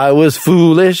 I was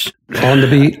foolish. On the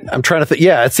beat. I'm trying to think.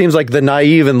 Yeah, it seems like the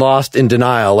naive and lost in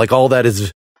denial. Like all that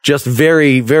is just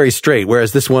very, very straight.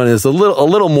 Whereas this one is a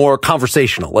little more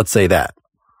conversational. Let's say that.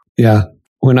 Yeah.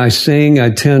 When I sing, I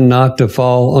tend not to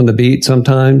fall on the beat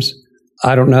sometimes.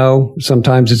 I don't know.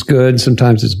 Sometimes it's good.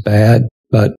 Sometimes it's bad.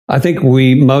 But I think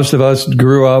most of us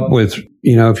grew up with,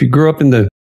 if you grew up in the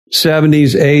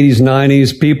 70s, 80s,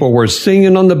 90s, people were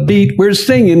singing on the beat. We're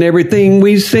singing everything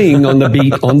we sing on the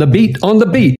beat, on the beat, on the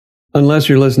beat. Unless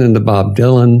you're listening to Bob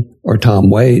Dylan or Tom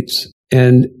Waits.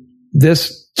 And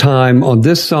this time on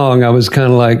this song, I was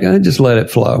kind of like, just let it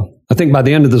flow. I think by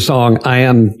the end of the song, I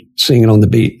am singing on the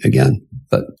beat again.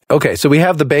 But okay, so we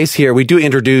have the bass here. We do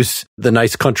introduce the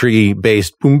nice country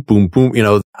bass, boom, boom,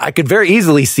 boom. I could very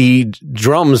easily see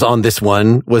drums on this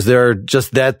one. Was there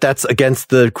just that's against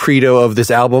the credo of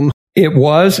this album? It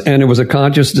was, and it was a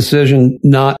conscious decision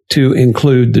not to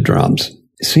include the drums.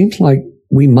 It seems like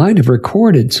we might have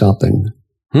recorded something.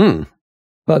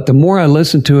 But the more I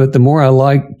listen to it, the more I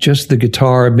like just the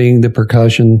guitar being the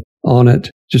percussion on it,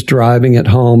 just driving it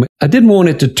home. I didn't want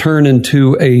it to turn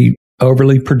into a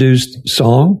overly produced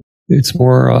song. It's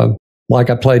more like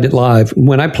I played it live.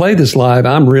 When I play this live,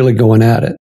 I'm really going at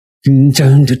it.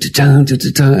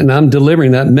 And I'm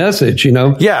delivering that message,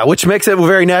 Yeah, which makes it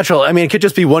very natural. I mean, it could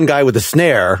just be one guy with a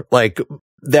snare. Like,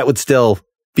 that would still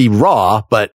be raw,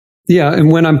 but... Yeah,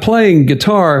 and when I'm playing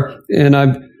guitar, and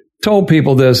I've told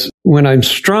people this, when I'm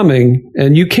strumming,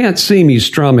 and you can't see me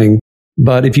strumming,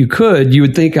 but if you could, you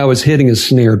would think I was hitting a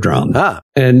snare drum.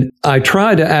 And I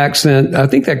try to accent, I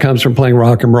think that comes from playing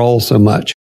rock and roll so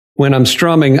much. When I'm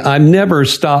strumming, I never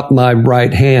stop my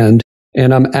right hand,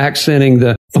 and I'm accenting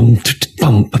the boom,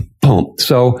 boom, boom.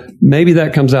 So maybe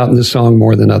that comes out in this song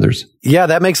more than others. Yeah,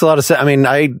 that makes a lot of sense. I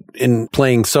mean, in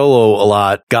playing solo a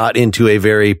lot, got into a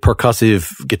very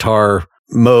percussive guitar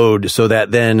mode so that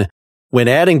then when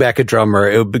adding back a drummer,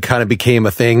 it kind of became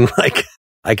a thing like...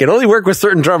 I can only work with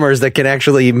certain drummers that can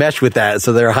actually mesh with that.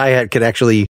 So their hi-hat can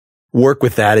actually work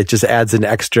with that. It just adds an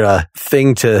extra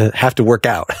thing to have to work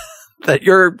out. That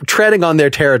you're treading on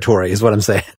their territory is what I'm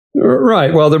saying.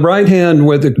 Right. Well, the right hand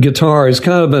with the guitar is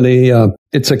kind of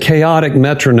it's a chaotic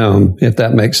metronome, if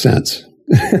that makes sense.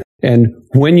 And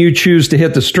when you choose to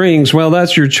hit the strings, well,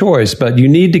 that's your choice. But you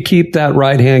need to keep that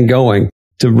right hand going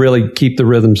to really keep the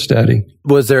rhythm steady.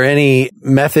 Was there any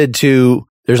method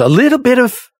there's a little bit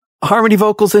of harmony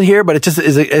vocals in here, but it just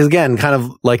is again kind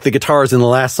of like the guitars in the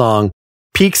last song,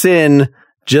 peaks in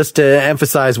just to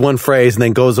emphasize one phrase and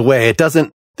then goes away.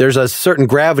 There's a certain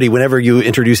gravity whenever you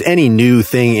introduce any new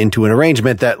thing into an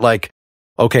arrangement that like,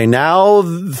 okay, now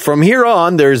from here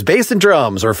on, there's bass and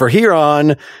drums, or for here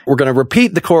on, we're going to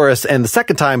repeat the chorus. And the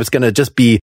second time it's going to just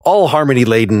be all harmony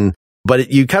laden, but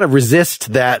you kind of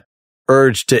resist that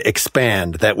urge to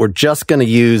expand, that we're just going to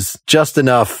use just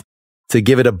enough to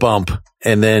give it a bump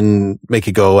and then make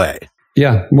it go away.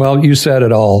 Yeah. Well, you said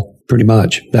it all pretty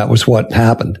much. That was what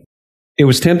happened. It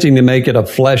was tempting to make it a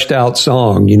fleshed out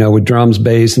song, with drums,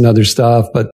 bass, and other stuff.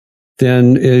 But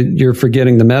then you're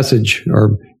forgetting the message,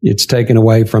 or it's taken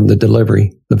away from the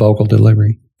delivery, the vocal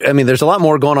delivery. I mean, there's a lot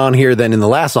more going on here than in the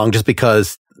last song, just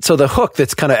because. So the hook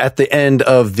that's kind of at the end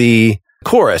of the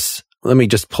chorus, let me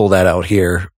just pull that out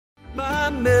here. My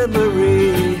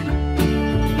memory,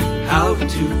 how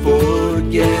to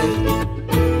forget.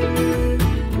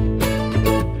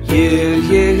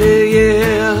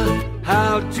 Yeah,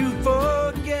 how to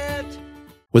forget.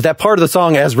 Was that part of the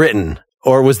song as written?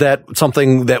 Or was that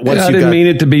something that once I didn't mean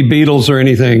it to be Beatles or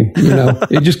anything,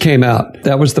 it just came out.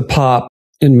 That was the pop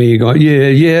in me going,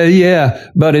 yeah.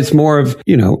 But it's more of,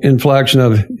 inflection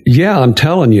of, yeah, I'm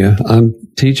telling you, I'm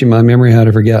teaching my memory how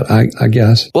to forget, I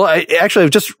guess. Well, I was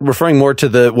just referring more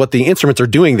to what the instruments are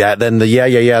doing than the yeah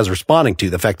is responding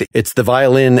to. The fact that it's the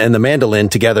violin and the mandolin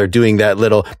together doing that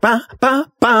little ba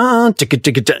ba ba ticka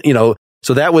ticka,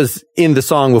 So that was in the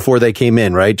song before they came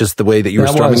in, right? Just the way that you were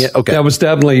strumming it? Okay. That was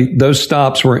definitely, those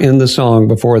stops were in the song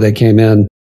before they came in,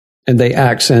 and they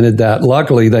accented that.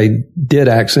 Luckily, they did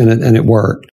accent it, and it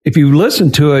worked. If you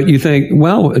listen to it, you think,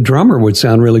 well, a drummer would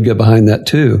sound really good behind that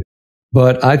too.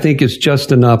 But I think it's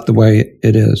just enough the way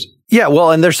it is. Yeah,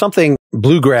 well, and there's something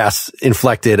bluegrass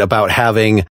inflected about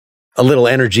having a little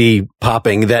energy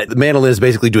popping, that the mandolin is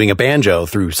basically doing a banjo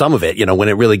through some of it, when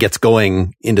it really gets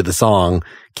going into the song,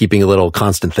 keeping a little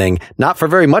constant thing. Not for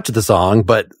very much of the song,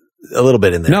 but a little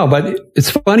bit in there. No, but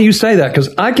it's funny you say that,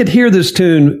 because I could hear this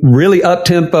tune really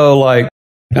up-tempo, like,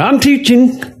 I'm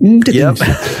teaching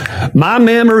my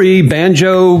memory,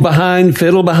 banjo behind,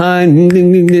 fiddle behind,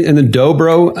 and the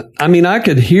dobro. I mean, I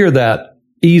could hear that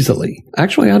easily.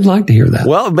 Actually, I'd like to hear that.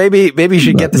 Well, maybe you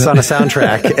should get this on a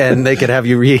soundtrack, and they could have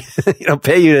you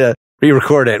pay you to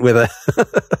re-record it with a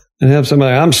and have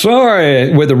somebody, I'm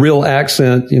sorry, with a real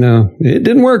accent, it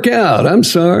didn't work out. I'm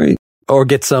sorry. Or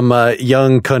get some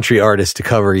young country artist to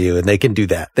cover you, and they can do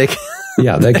that.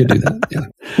 Yeah, they could do that.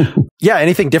 Yeah. Yeah.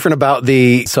 Anything different about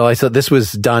so I said this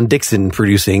was Don Dixon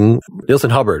producing. Nielsen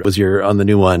Hubbard was on the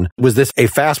new one. Was this a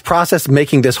fast process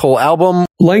making this whole album?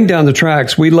 Laying down the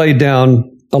tracks, we laid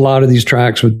down a lot of these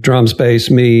tracks with drums, bass,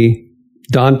 me.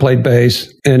 Don played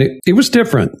bass, and it was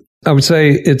different. I would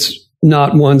say it's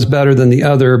not one's better than the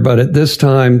other, but at this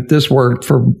time, this worked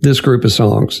for this group of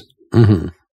songs. Mm-hmm.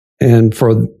 And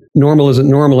for Normal Isn't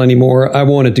Normal Anymore, I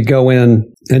wanted to go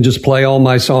in and just play all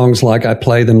my songs like I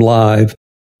play them live,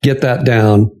 get that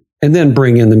down, and then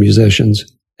bring in the musicians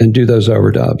and do those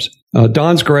overdubs.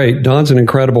 Don's great. Don's an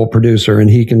incredible producer, and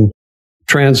he can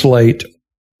translate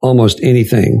almost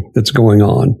anything that's going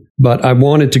on. But I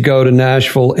wanted to go to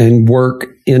Nashville and work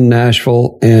in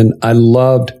Nashville, and I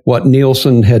loved what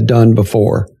Nielsen had done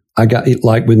before. I got,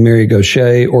 like with Mary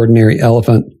Gauthier, Ordinary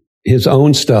Elephant, his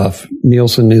own stuff.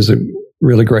 Nielsen is a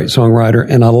really great songwriter,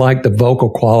 and I liked the vocal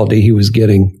quality he was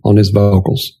getting on his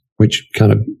vocals, which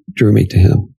kind of drew me to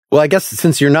him. Well, I guess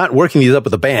since you're not working these up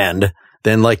with a band,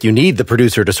 then you need the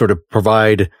producer to sort of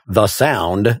provide the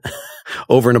sound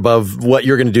over and above what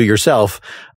you're going to do yourself.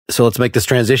 So let's make this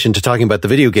transition to talking about the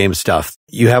video game stuff.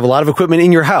 You have a lot of equipment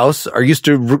in your house, are used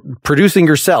to producing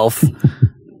yourself,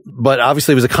 but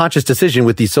obviously it was a conscious decision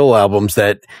with these solo albums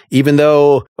that even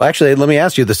though, actually, let me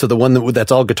ask you this. So the one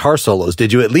that's all guitar solos,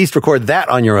 did you at least record that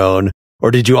on your own?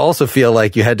 Or did you also feel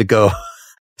like you had to go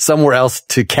somewhere else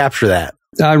to capture that?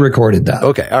 I recorded that.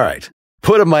 Okay. All right.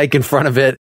 Put a mic in front of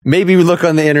it. Maybe look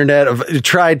on the internet,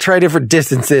 try different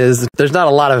distances. There's not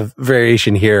a lot of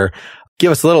variation here.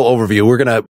 Give us a little overview. We're going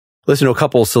to listen to a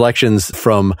couple selections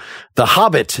from the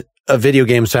Hobbit video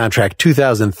game soundtrack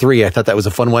 2003. I thought that was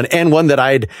a fun one, and one that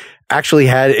I'd actually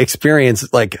had experience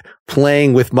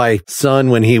playing with my son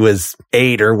when he was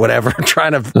 8 or whatever,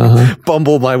 trying to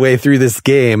bumble my way through this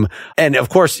game. And of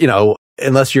course,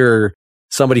 unless you're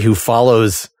somebody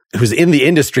who's in the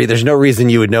industry, there's no reason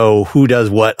you would know who does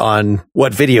what on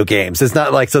what video games. It's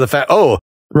not so the fact,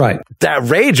 right, that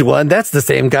Rage one, that's the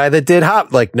same guy that did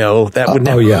Hop. No, that would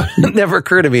never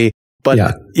occur to me. But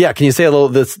yeah, can you say a little,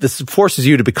 this forces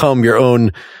you to become your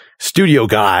own studio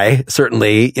guy,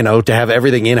 certainly, to have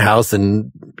everything in-house.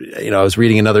 And, I was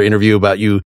reading another interview about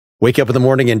you wake up in the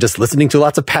morning and just listening to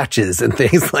lots of patches and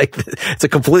things like that. It's a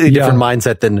completely different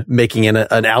mindset than making an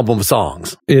album of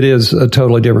songs. It is a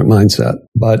totally different mindset.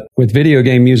 But with video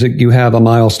game music, you have a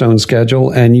milestone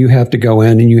schedule, and you have to go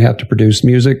in and you have to produce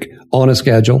music on a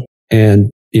schedule. And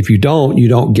if you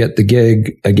don't get the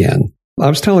gig again. I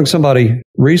was telling somebody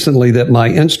recently that my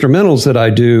instrumentals that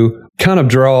I do kind of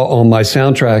draw on my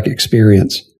soundtrack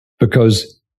experience,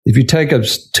 because if you take a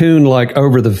tune like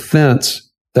Over the Fence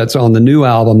that's on the new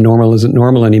album, Normal Isn't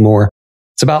Normal Anymore,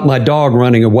 it's about my dog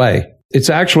running away. It's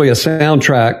actually a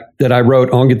soundtrack that I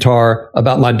wrote on guitar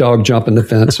about my dog jumping the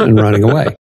fence and running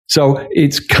away. So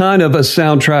it's kind of a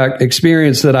soundtrack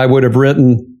experience that I would have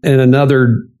written in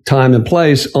another time and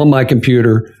place on my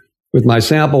computer with my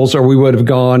samples, or we would have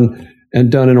gone and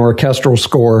done an orchestral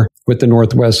score with the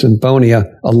Northwest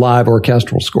Sinfonia, a live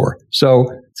orchestral score. So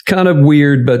it's kind of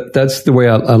weird, but that's the way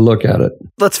I look at it.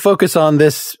 Let's focus on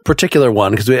this particular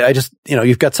one, because I just,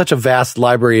 you've got such a vast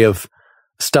library of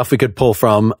stuff we could pull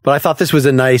from. But I thought this was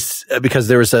a nice, because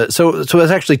there was so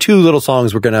there's actually 2 little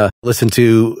songs we're going to listen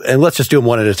to, and let's just do them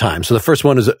one at a time. So the first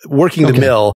one is Working the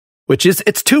Mill, which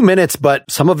it's 2 minutes, but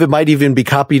some of it might even be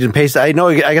copied and pasted.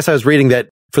 I guess I was reading that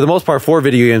for the most part, for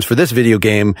video games, for this video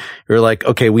game, you're like,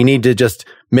 okay, we need to just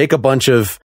make a bunch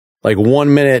of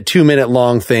 1 minute, 2 minute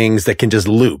long things that can just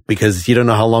loop, because you don't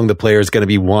know how long the player is going to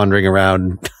be wandering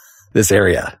around this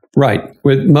area. Right.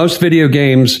 With most video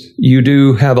games, you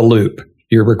do have a loop.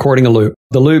 You're recording a loop.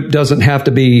 The loop doesn't have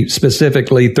to be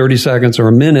specifically 30 seconds or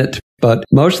a minute, but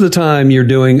most of the time you're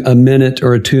doing a minute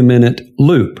or a 2 minute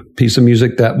loop, piece of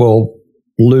music that will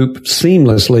loop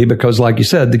seamlessly, because like you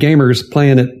said, the gamer is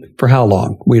playing it for how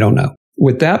long? We don't know.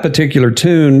 With that particular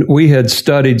tune, we had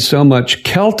studied so much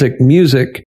Celtic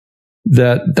music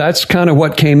that's kind of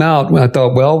what came out. I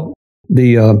thought, well,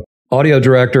 the audio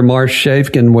director, Marsh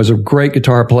Shafkin, was a great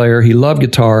guitar player. He loved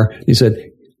guitar. He said,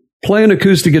 play an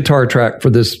acoustic guitar track for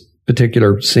this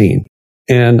particular scene.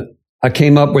 And I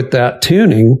came up with that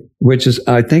tuning, which is,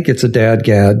 I think it's a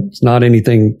dadgad. It's not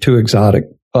anything too exotic,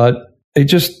 but it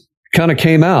just kind of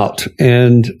came out.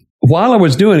 And while I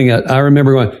was doing it, I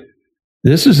remember going,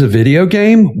 this is a video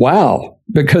game? Wow.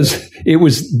 Because it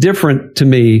was different to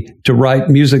me to write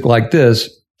music like this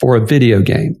for a video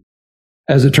game.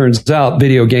 As it turns out,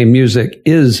 video game music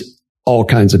is all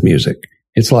kinds of music.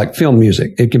 It's like film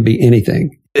music. It can be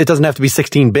anything. It doesn't have to be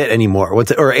 16-bit anymore, or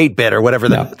 8-bit or whatever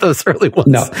those early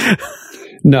ones.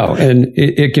 No. And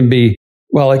it can be,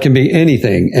 it can be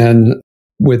anything. And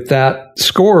with that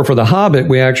score for The Hobbit,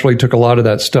 we actually took a lot of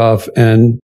that stuff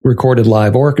and recorded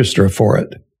live orchestra for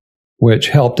it, which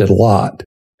helped it a lot.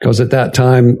 Because at that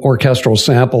time, orchestral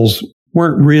samples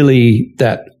weren't really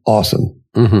that awesome.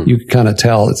 Mm-hmm. You can kind of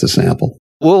tell it's a sample.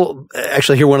 We'll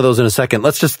actually hear one of those in a second.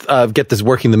 Let's just get this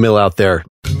Working the Mill out there.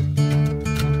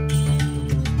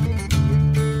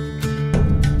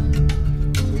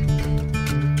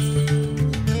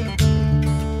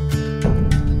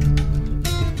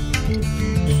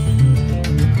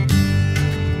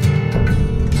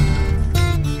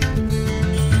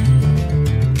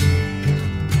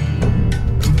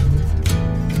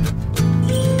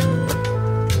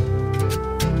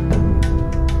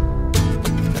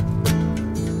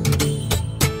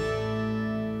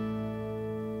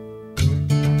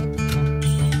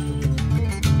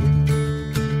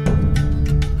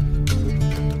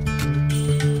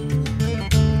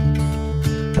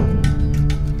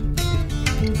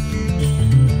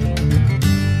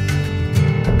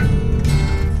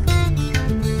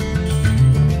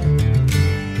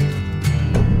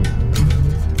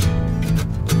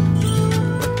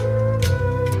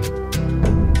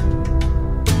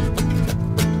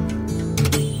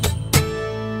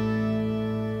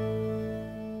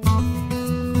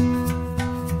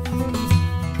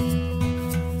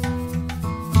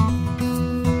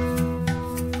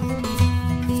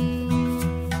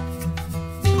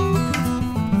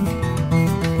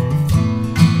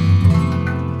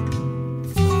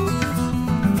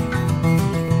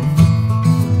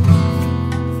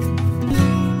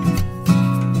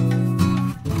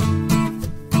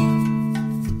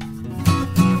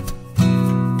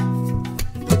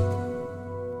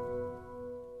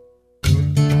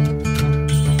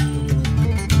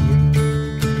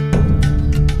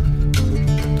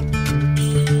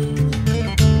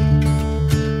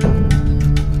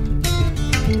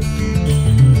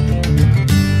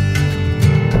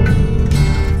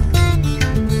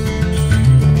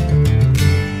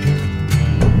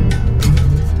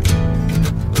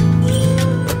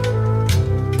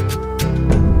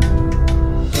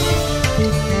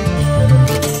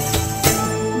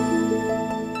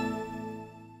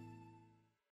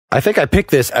 I think I picked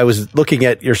this. I was looking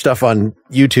at your stuff on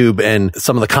YouTube, and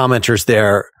some of the commenters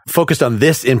there focused on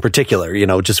this in particular,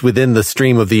 just within the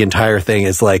stream of the entire thing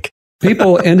is like.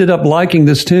 People ended up liking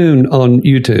this tune on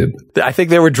YouTube. I think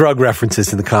there were drug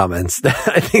references in the comments.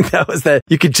 I think that was that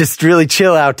you could just really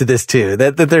chill out to this too.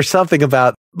 That there's something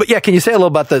about, but yeah, can you say a little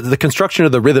about the construction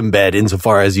of the rhythm bed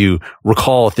insofar as you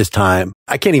recall at this time?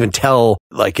 I can't even tell,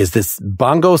 is this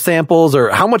bongo samples or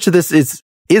how much of this is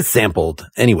sampled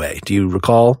anyway? Do you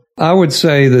recall? I would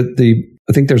say that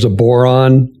I think there's a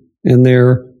boron in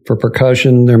there for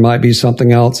percussion. There might be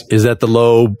something else. Is that the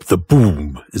low, the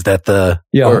boom? Is that the...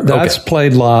 Yeah, that's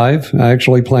played live,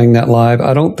 actually playing that live.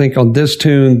 I don't think on this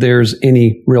tune there's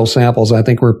any real samples. I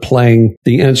think we're playing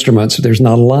the instruments. There's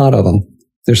not a lot of them.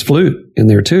 There's flute in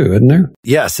there too, isn't there?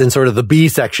 Yes, in sort of the B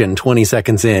section, 20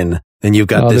 seconds in, then you've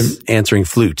got this answering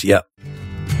flute. Yep.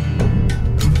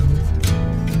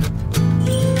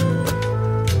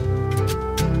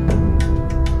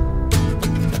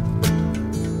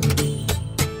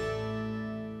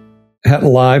 Had a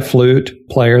live flute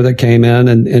player that came in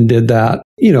and did that.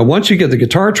 Once you get the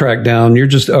guitar track down, you're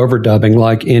just overdubbing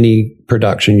like any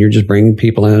production. You're just bringing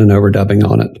people in and overdubbing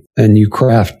on it. And you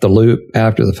craft the loop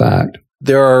after the fact.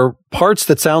 There are parts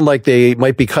that sound like they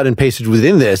might be cut and pasted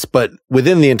within this, but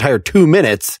within the entire 2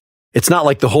 minutes, it's not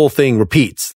like the whole thing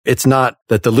repeats. It's not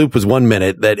that the loop was 1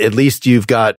 minute, that at least you've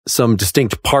got some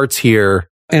distinct parts here.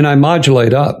 And I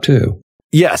modulate up too.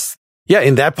 Yes. Yeah,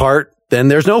 in that part. Then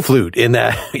there's no flute in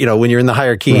that, when you're in the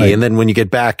higher key. Right. And then when you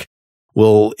get back,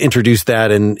 we'll introduce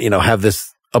that and, have this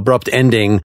abrupt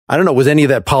ending. I don't know, was any of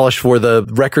that polished for the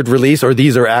record release, or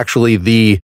these are actually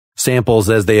the samples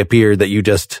as they appeared that you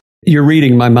just... You're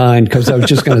reading my mind, because I was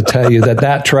just going to tell you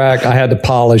that track I had to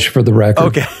polish for the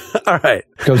record. Okay. All right.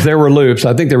 Because there were loops.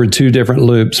 I think there were 2 different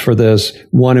loops for this,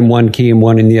 one in one key and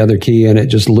one in the other key, and it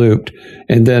just looped.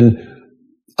 And then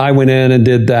I went in and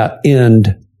did that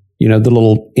end, the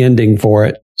little ending for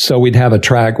it. So we'd have a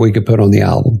track we could put on the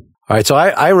album. All right. So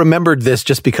I remembered this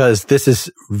just because this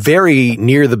is very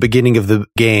near the beginning of the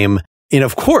game. And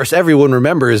of course, everyone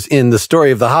remembers in the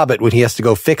story of the Hobbit when he has to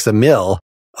go fix a mill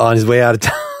on his way out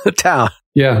of town.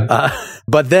 Yeah.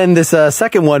 But then this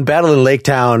second one, Battle in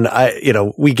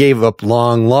Laketown, we gave up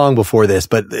long before this,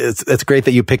 but it's great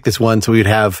that you picked this one. So we'd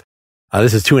have,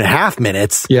 this is 2.5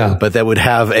 minutes. Yeah. But that would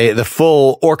have the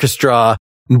full orchestra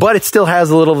but it still has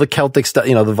a little of the Celtic stuff,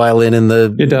 you know, the violin and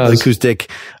the acoustic.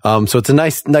 So it's a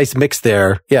nice mix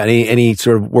there. Yeah. Any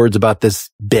sort of words about this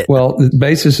bit? Well, the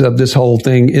basis of this whole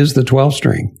thing is the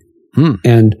 12-string.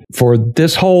 And for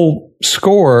this whole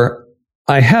score,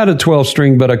 I had a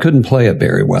 12-string, but I couldn't play it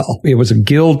very well. It was a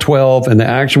Guild 12 and the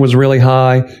action was really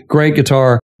high, great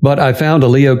guitar, but I found a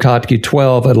Leo Kottke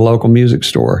 12 at a local music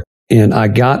store. And I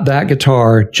got that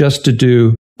guitar just to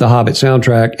do the Hobbit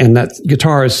soundtrack. And that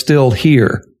guitar is still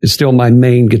here. It's still my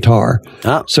main guitar.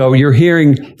 So you're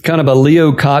hearing kind of a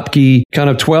Leo Kottke kind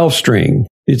of 12-string.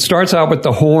 It starts out with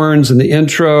the horns and the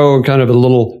intro, kind of a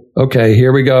little, okay,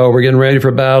 here we go. We're getting ready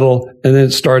for battle. And then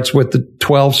it starts with the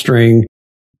 12-string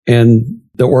and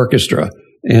the orchestra.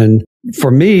 And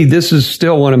for me, this is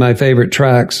still one of my favorite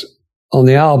tracks on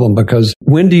the album, because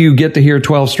when do you get to hear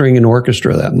 12-string and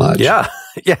orchestra that much? Yeah.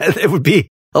 Yeah. It would be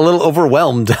a little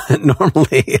overwhelmed.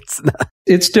 Normally it's not.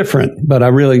 It's different, but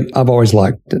I've always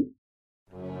liked it.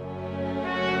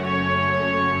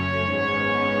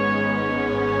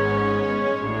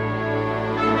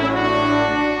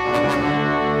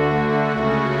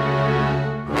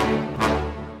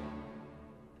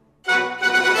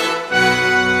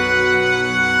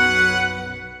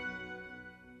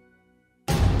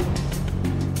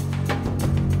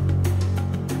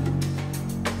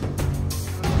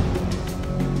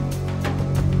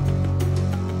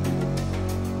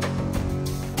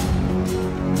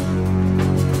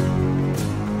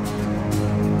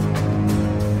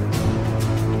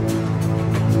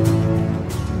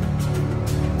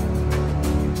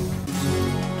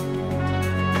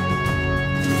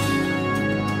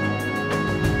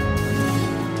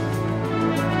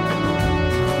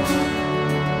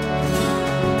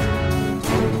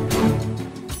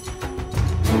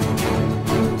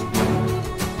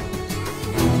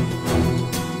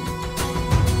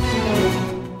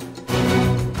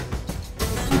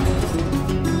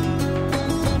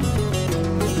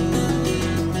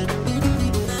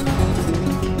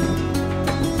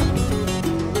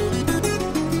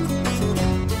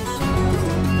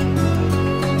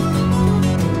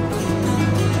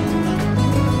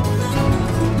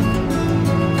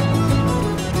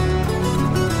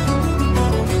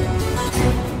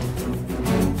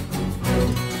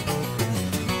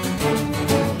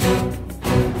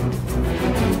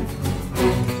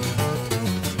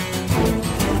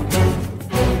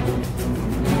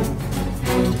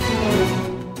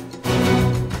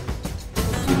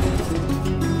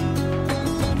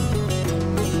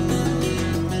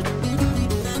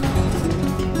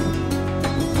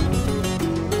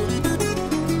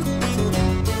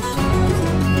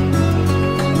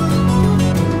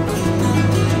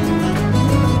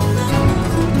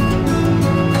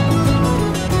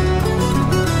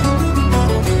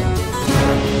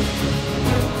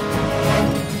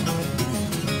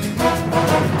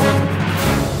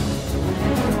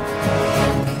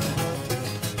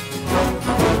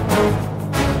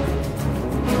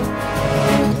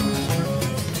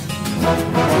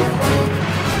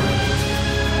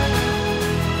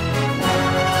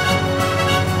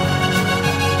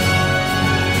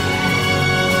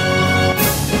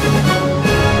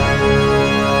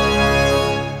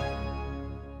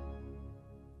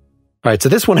 All right, so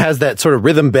this one has that sort of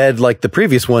rhythm bed like the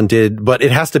previous one did, but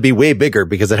it has to be way bigger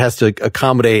because it has to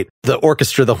accommodate the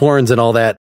orchestra, the horns and all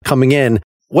that coming in.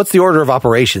 What's the order of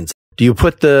operations? Do you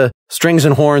put the strings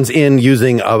and horns in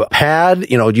using a pad,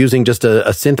 using just a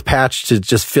synth patch to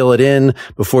just fill it in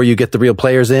before you get the real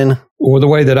players in? Well, the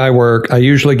way that I work, I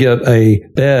usually get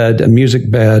a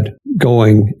music bed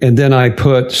going, and then I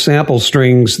put sample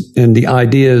strings and the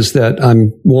ideas that I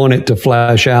want it to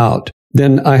flash out.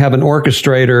 Then I have an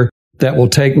orchestrator that will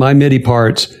take my MIDI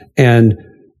parts and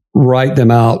write them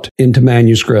out into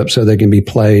manuscript so they can be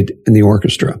played in the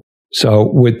orchestra. So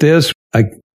with this, I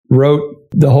wrote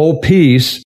the whole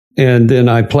piece, and then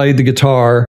I played the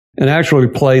guitar and actually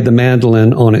played the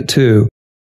mandolin on it too.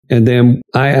 And then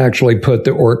I actually put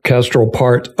the orchestral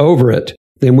part over it.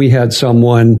 Then we had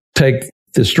someone take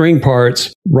the string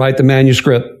parts, write the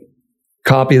manuscript,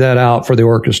 copy that out for the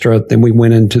orchestra. Then we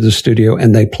went into the studio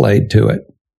and they played to it.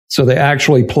 So they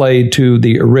actually played to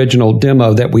the original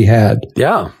demo that we had.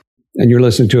 Yeah. And you're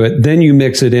listening to it. Then you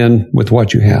mix it in with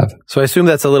what you have. So I assume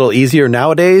that's a little easier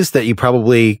nowadays, that you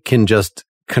probably can just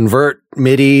convert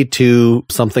MIDI to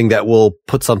something that will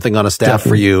put something on a staff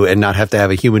for you and not have to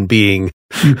have a human being.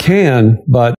 You can,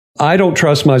 but I don't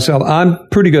trust myself. I'm a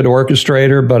pretty good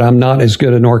orchestrator, but I'm not as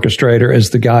good an orchestrator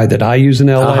as the guy that I use in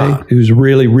LA, who's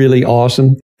really, really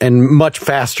awesome. And much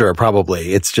faster,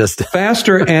 probably. It's just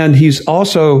faster. And he's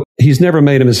never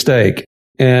made a mistake.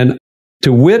 And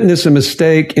to witness a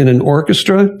mistake in an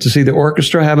orchestra, to see the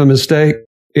orchestra have a mistake,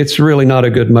 it's really not a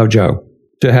good mojo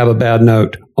to have a bad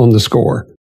note on the score.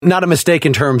 Not a mistake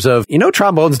in terms of,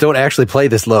 trombones don't actually play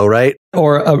this low, right?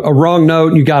 Or a wrong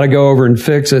note, you got to go over and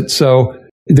fix it. So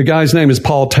the guy's name is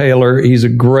Paul Taylor. He's a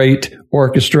great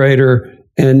orchestrator,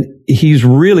 and he's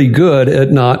really good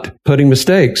at not putting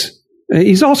mistakes.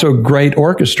 He's also a great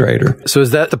orchestrator. So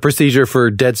is that the procedure for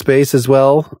Dead Space as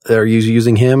well? Are you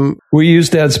using him? We use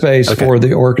Dead Space for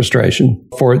the orchestration,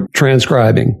 for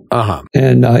transcribing.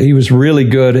 And he was really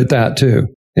good at that too.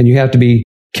 And you have to be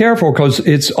careful because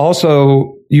it's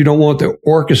also, you don't want the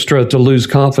orchestra to lose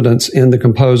confidence in the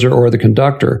composer or the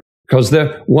conductor. Because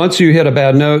once you hit a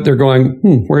bad note, they're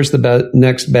going, where's the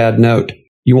next bad note?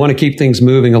 You want to keep things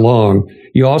moving along.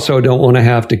 You also don't want to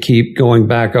have to keep going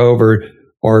back over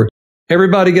or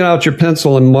everybody get out your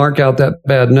pencil and mark out that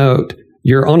bad note.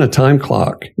 You're on a time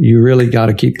clock. You really got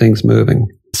to keep things moving.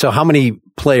 So how many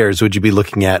players would you be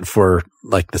looking at for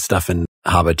like the stuff in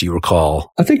Hobbit, do you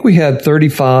recall? I think we had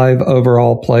 35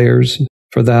 overall players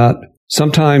for that.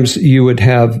 Sometimes you would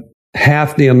have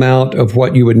half the amount of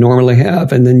what you would normally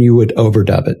have, and then you would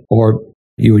overdub it, or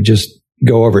you would just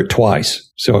go over it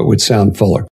twice so it would sound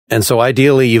fuller. And so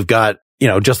ideally you've got,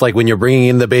 just like when you're bringing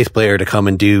in the bass player to come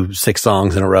and do 6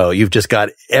 songs in a row, you've just got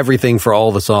everything for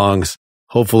all the songs,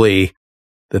 hopefully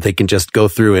that they can just go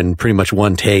through in pretty much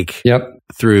one take.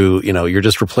 Through, you're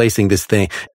just replacing this thing.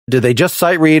 Do they just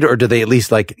sight read, or do they at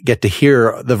least like get to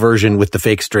hear the version with the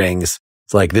fake strings?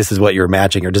 It's like, this is what you're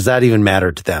matching, or does that even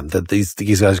matter to them that these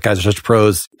guys are such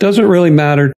pros? Doesn't really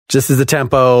matter. Just as the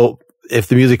tempo, if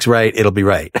the music's right, it'll be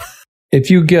right. If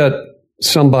you get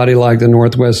somebody like the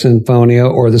Northwest Sinfonia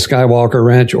or the Skywalker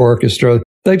Ranch Orchestra,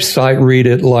 they've sight read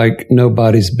it like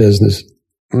nobody's business.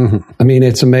 I mean,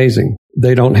 it's amazing.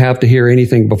 They don't have to hear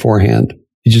anything beforehand.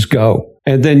 You just go.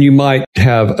 And then you might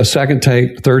have a second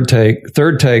take, third take,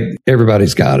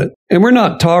 everybody's got it. And we're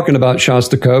not talking about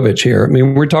Shostakovich here. I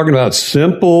mean, we're talking about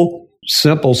simple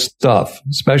stuff,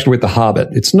 especially with the Hobbit.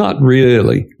 It's not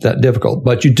really that difficult,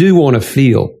 but you do want to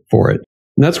feel for it.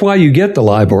 And that's why you get the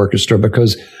live orchestra,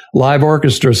 because live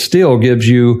orchestra still gives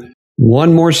you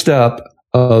one more step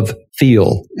of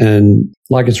feel and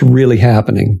like it's really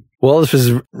happening. Well, this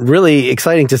was really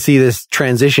exciting to see this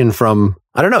transition from,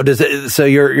 I don't know, so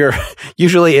you're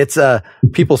usually it's,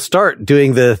 people start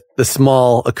doing the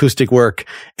small acoustic work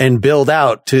and build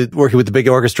out to working with the big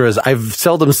orchestras. I've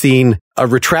seldom seen a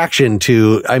retraction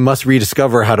to, I must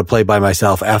rediscover how to play by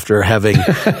myself after having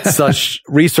such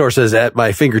resources at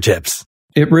my fingertips.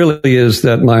 It really is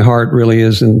that my heart really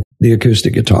is in the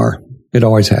acoustic guitar. It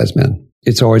always has been.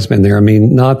 It's always been there. I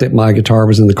mean, not that my guitar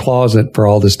was in the closet for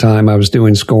all this time. I was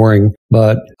doing scoring,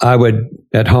 but I would,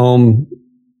 at home,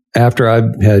 after I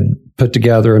had put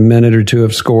together a minute or two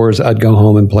of scores, I'd go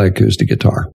home and play acoustic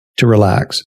guitar to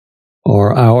relax.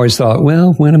 Or I always thought,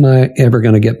 well, when am I ever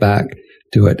going to get back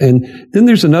to it? And then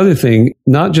there's another thing,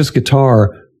 not just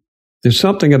guitar. There's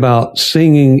something about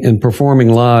singing and performing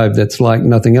live that's like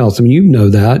nothing else. I mean, you know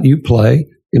that. You play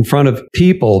in front of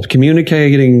people,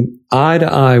 communicating eye to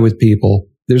eye with people.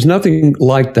 There's nothing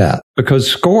like that, because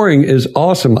scoring is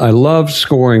awesome. I love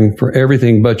scoring for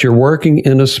everything, but you're working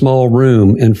in a small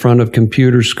room in front of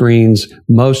computer screens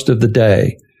most of the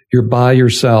day. You're by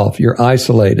yourself. You're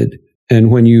isolated.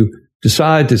 And when you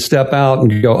decide to step out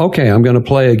and go, okay, I'm going to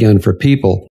play again for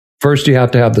people, first you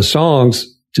have to have the songs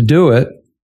to do it.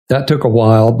 That took a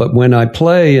while. But when I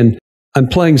play, and I'm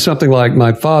playing something like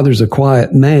My Father's a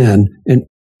Quiet Man, and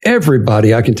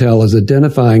everybody I can tell is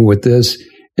identifying with this.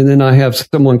 And then I have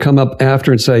someone come up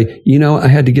after and say, I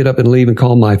had to get up and leave and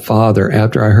call my father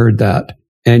after I heard that.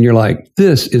 And you're like,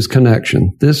 this is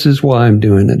connection. This is why I'm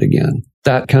doing it again.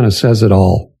 That kind of says it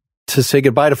all. To say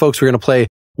goodbye to folks, we're going to play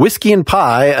Whiskey and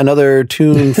Pie, another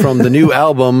tune from the new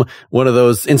album, one of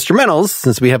those instrumentals,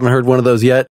 since we haven't heard one of those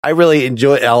yet. I really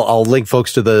enjoy, I'll link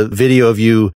folks to the video of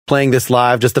you playing this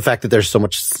live, just the fact that there's so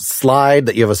much slide,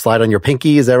 that you have a slide on your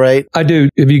pinky. Is that right? I do.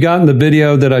 Have you gotten the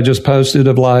video that I just posted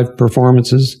of live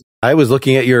performances? I was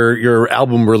looking at your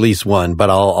album release one, but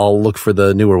I'll look for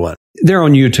the newer one. They're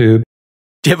on YouTube.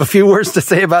 Do you have a few words to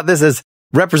say about this as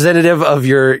representative of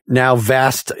your now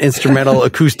vast instrumental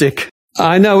acoustic?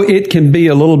 I know it can be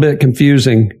a little bit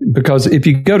confusing, because if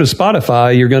you go to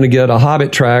Spotify, you're going to get a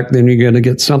Hobbit track, then you're going to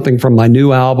get something from my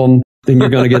new album, then you're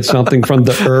going to get something from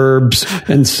The Herbs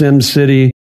and Sim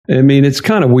City. I mean, it's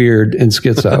kind of weird and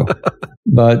schizo,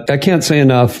 but I can't say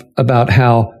enough about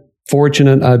how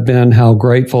fortunate I've been, how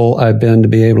grateful I've been to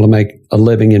be able to make a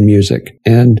living in music.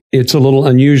 And it's a little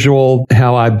unusual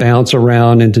how I bounce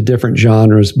around into different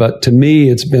genres, but to me,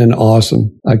 it's been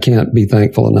awesome. I can't be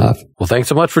thankful enough. Well, thanks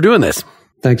so much for doing this.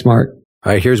 Thanks, Mark.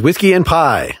 All right, here's Whiskey and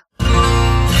Pie.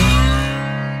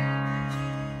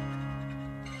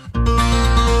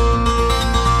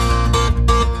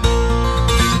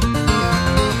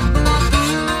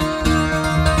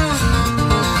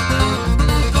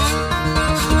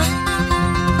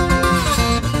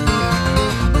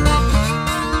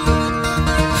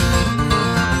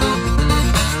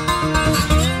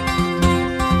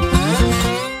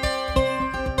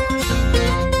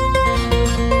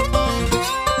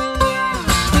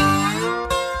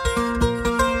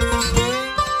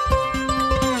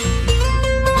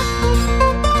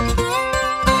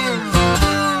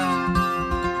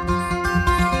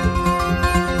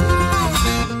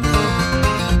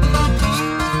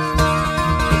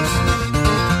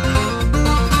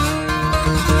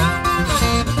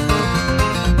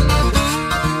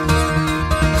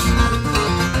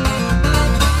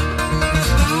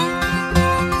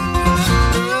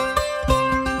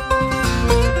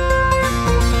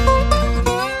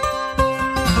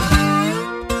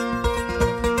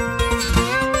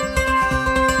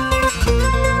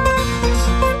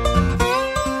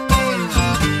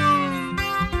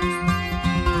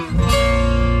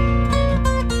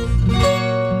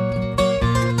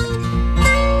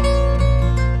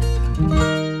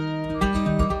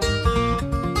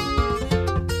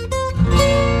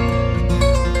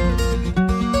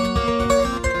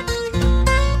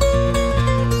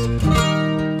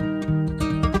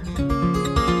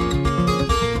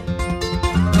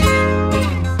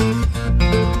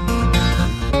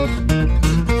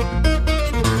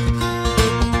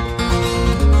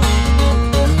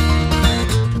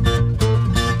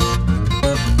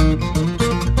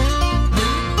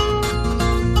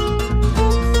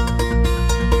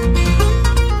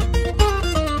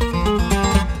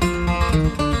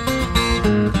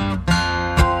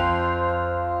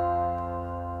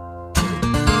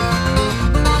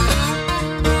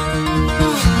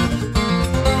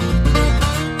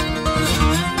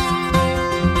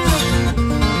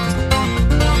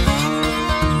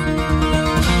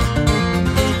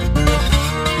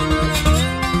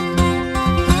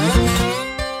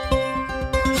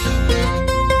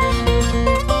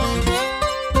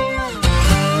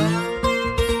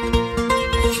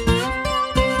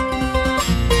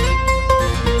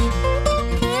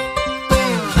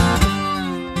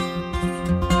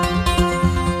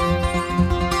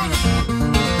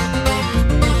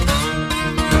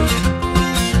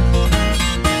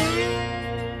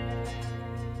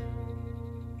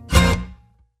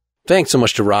 Thanks so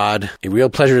much to Rod. A real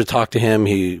pleasure to talk to him.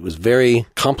 He was very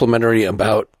complimentary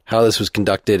about how this was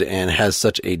conducted and has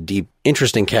such a deep,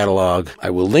 interesting catalog. I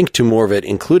will link to more of it,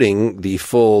 including the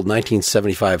full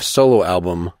 1975 solo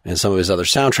album and some of his other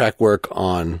soundtrack work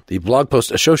on the blog post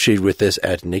associated with this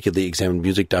at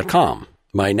nakedlyexaminedmusic.com.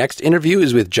 My next interview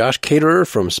is with Josh Caterer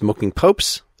from Smoking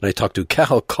Popes. And I talked to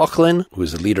Cathal Coughlan, who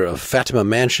is the leader of Fatima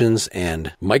Mansions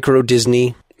and Micro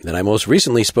Disney. Then I most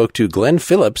recently spoke to Glenn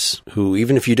Phillips, who,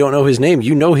 even if you don't know his name,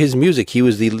 you know his music. He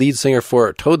was the lead singer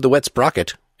for Toad the Wet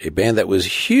Sprocket, a band that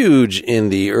was huge in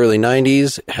the early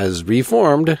 90s, has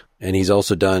reformed, and he's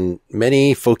also done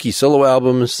many folky solo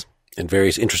albums and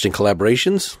various interesting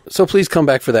collaborations. So please come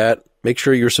back for that. Make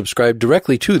sure you're subscribed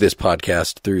directly to this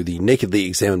podcast through the Nakedly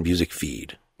Examined Music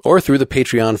feed, or through the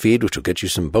Patreon feed, which will get you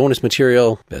some bonus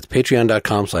material. That's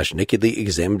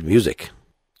patreon.com/nakedlyexaminedmusic.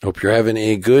 Hope you're having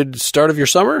a good start of your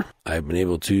summer. I've been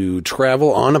able to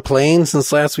travel on a plane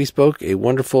since last we spoke. A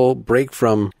wonderful break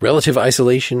from relative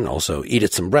isolation. Also eat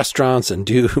at some restaurants and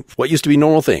do what used to be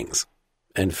normal things.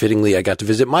 And fittingly, I got to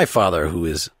visit my father, who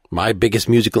is my biggest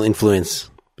musical influence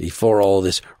before all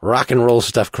this rock and roll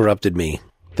stuff corrupted me.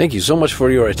 Thank you so much for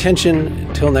your attention.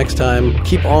 Until next time,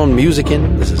 keep on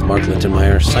musicking. This is Mark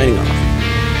Lintonmeyer signing off.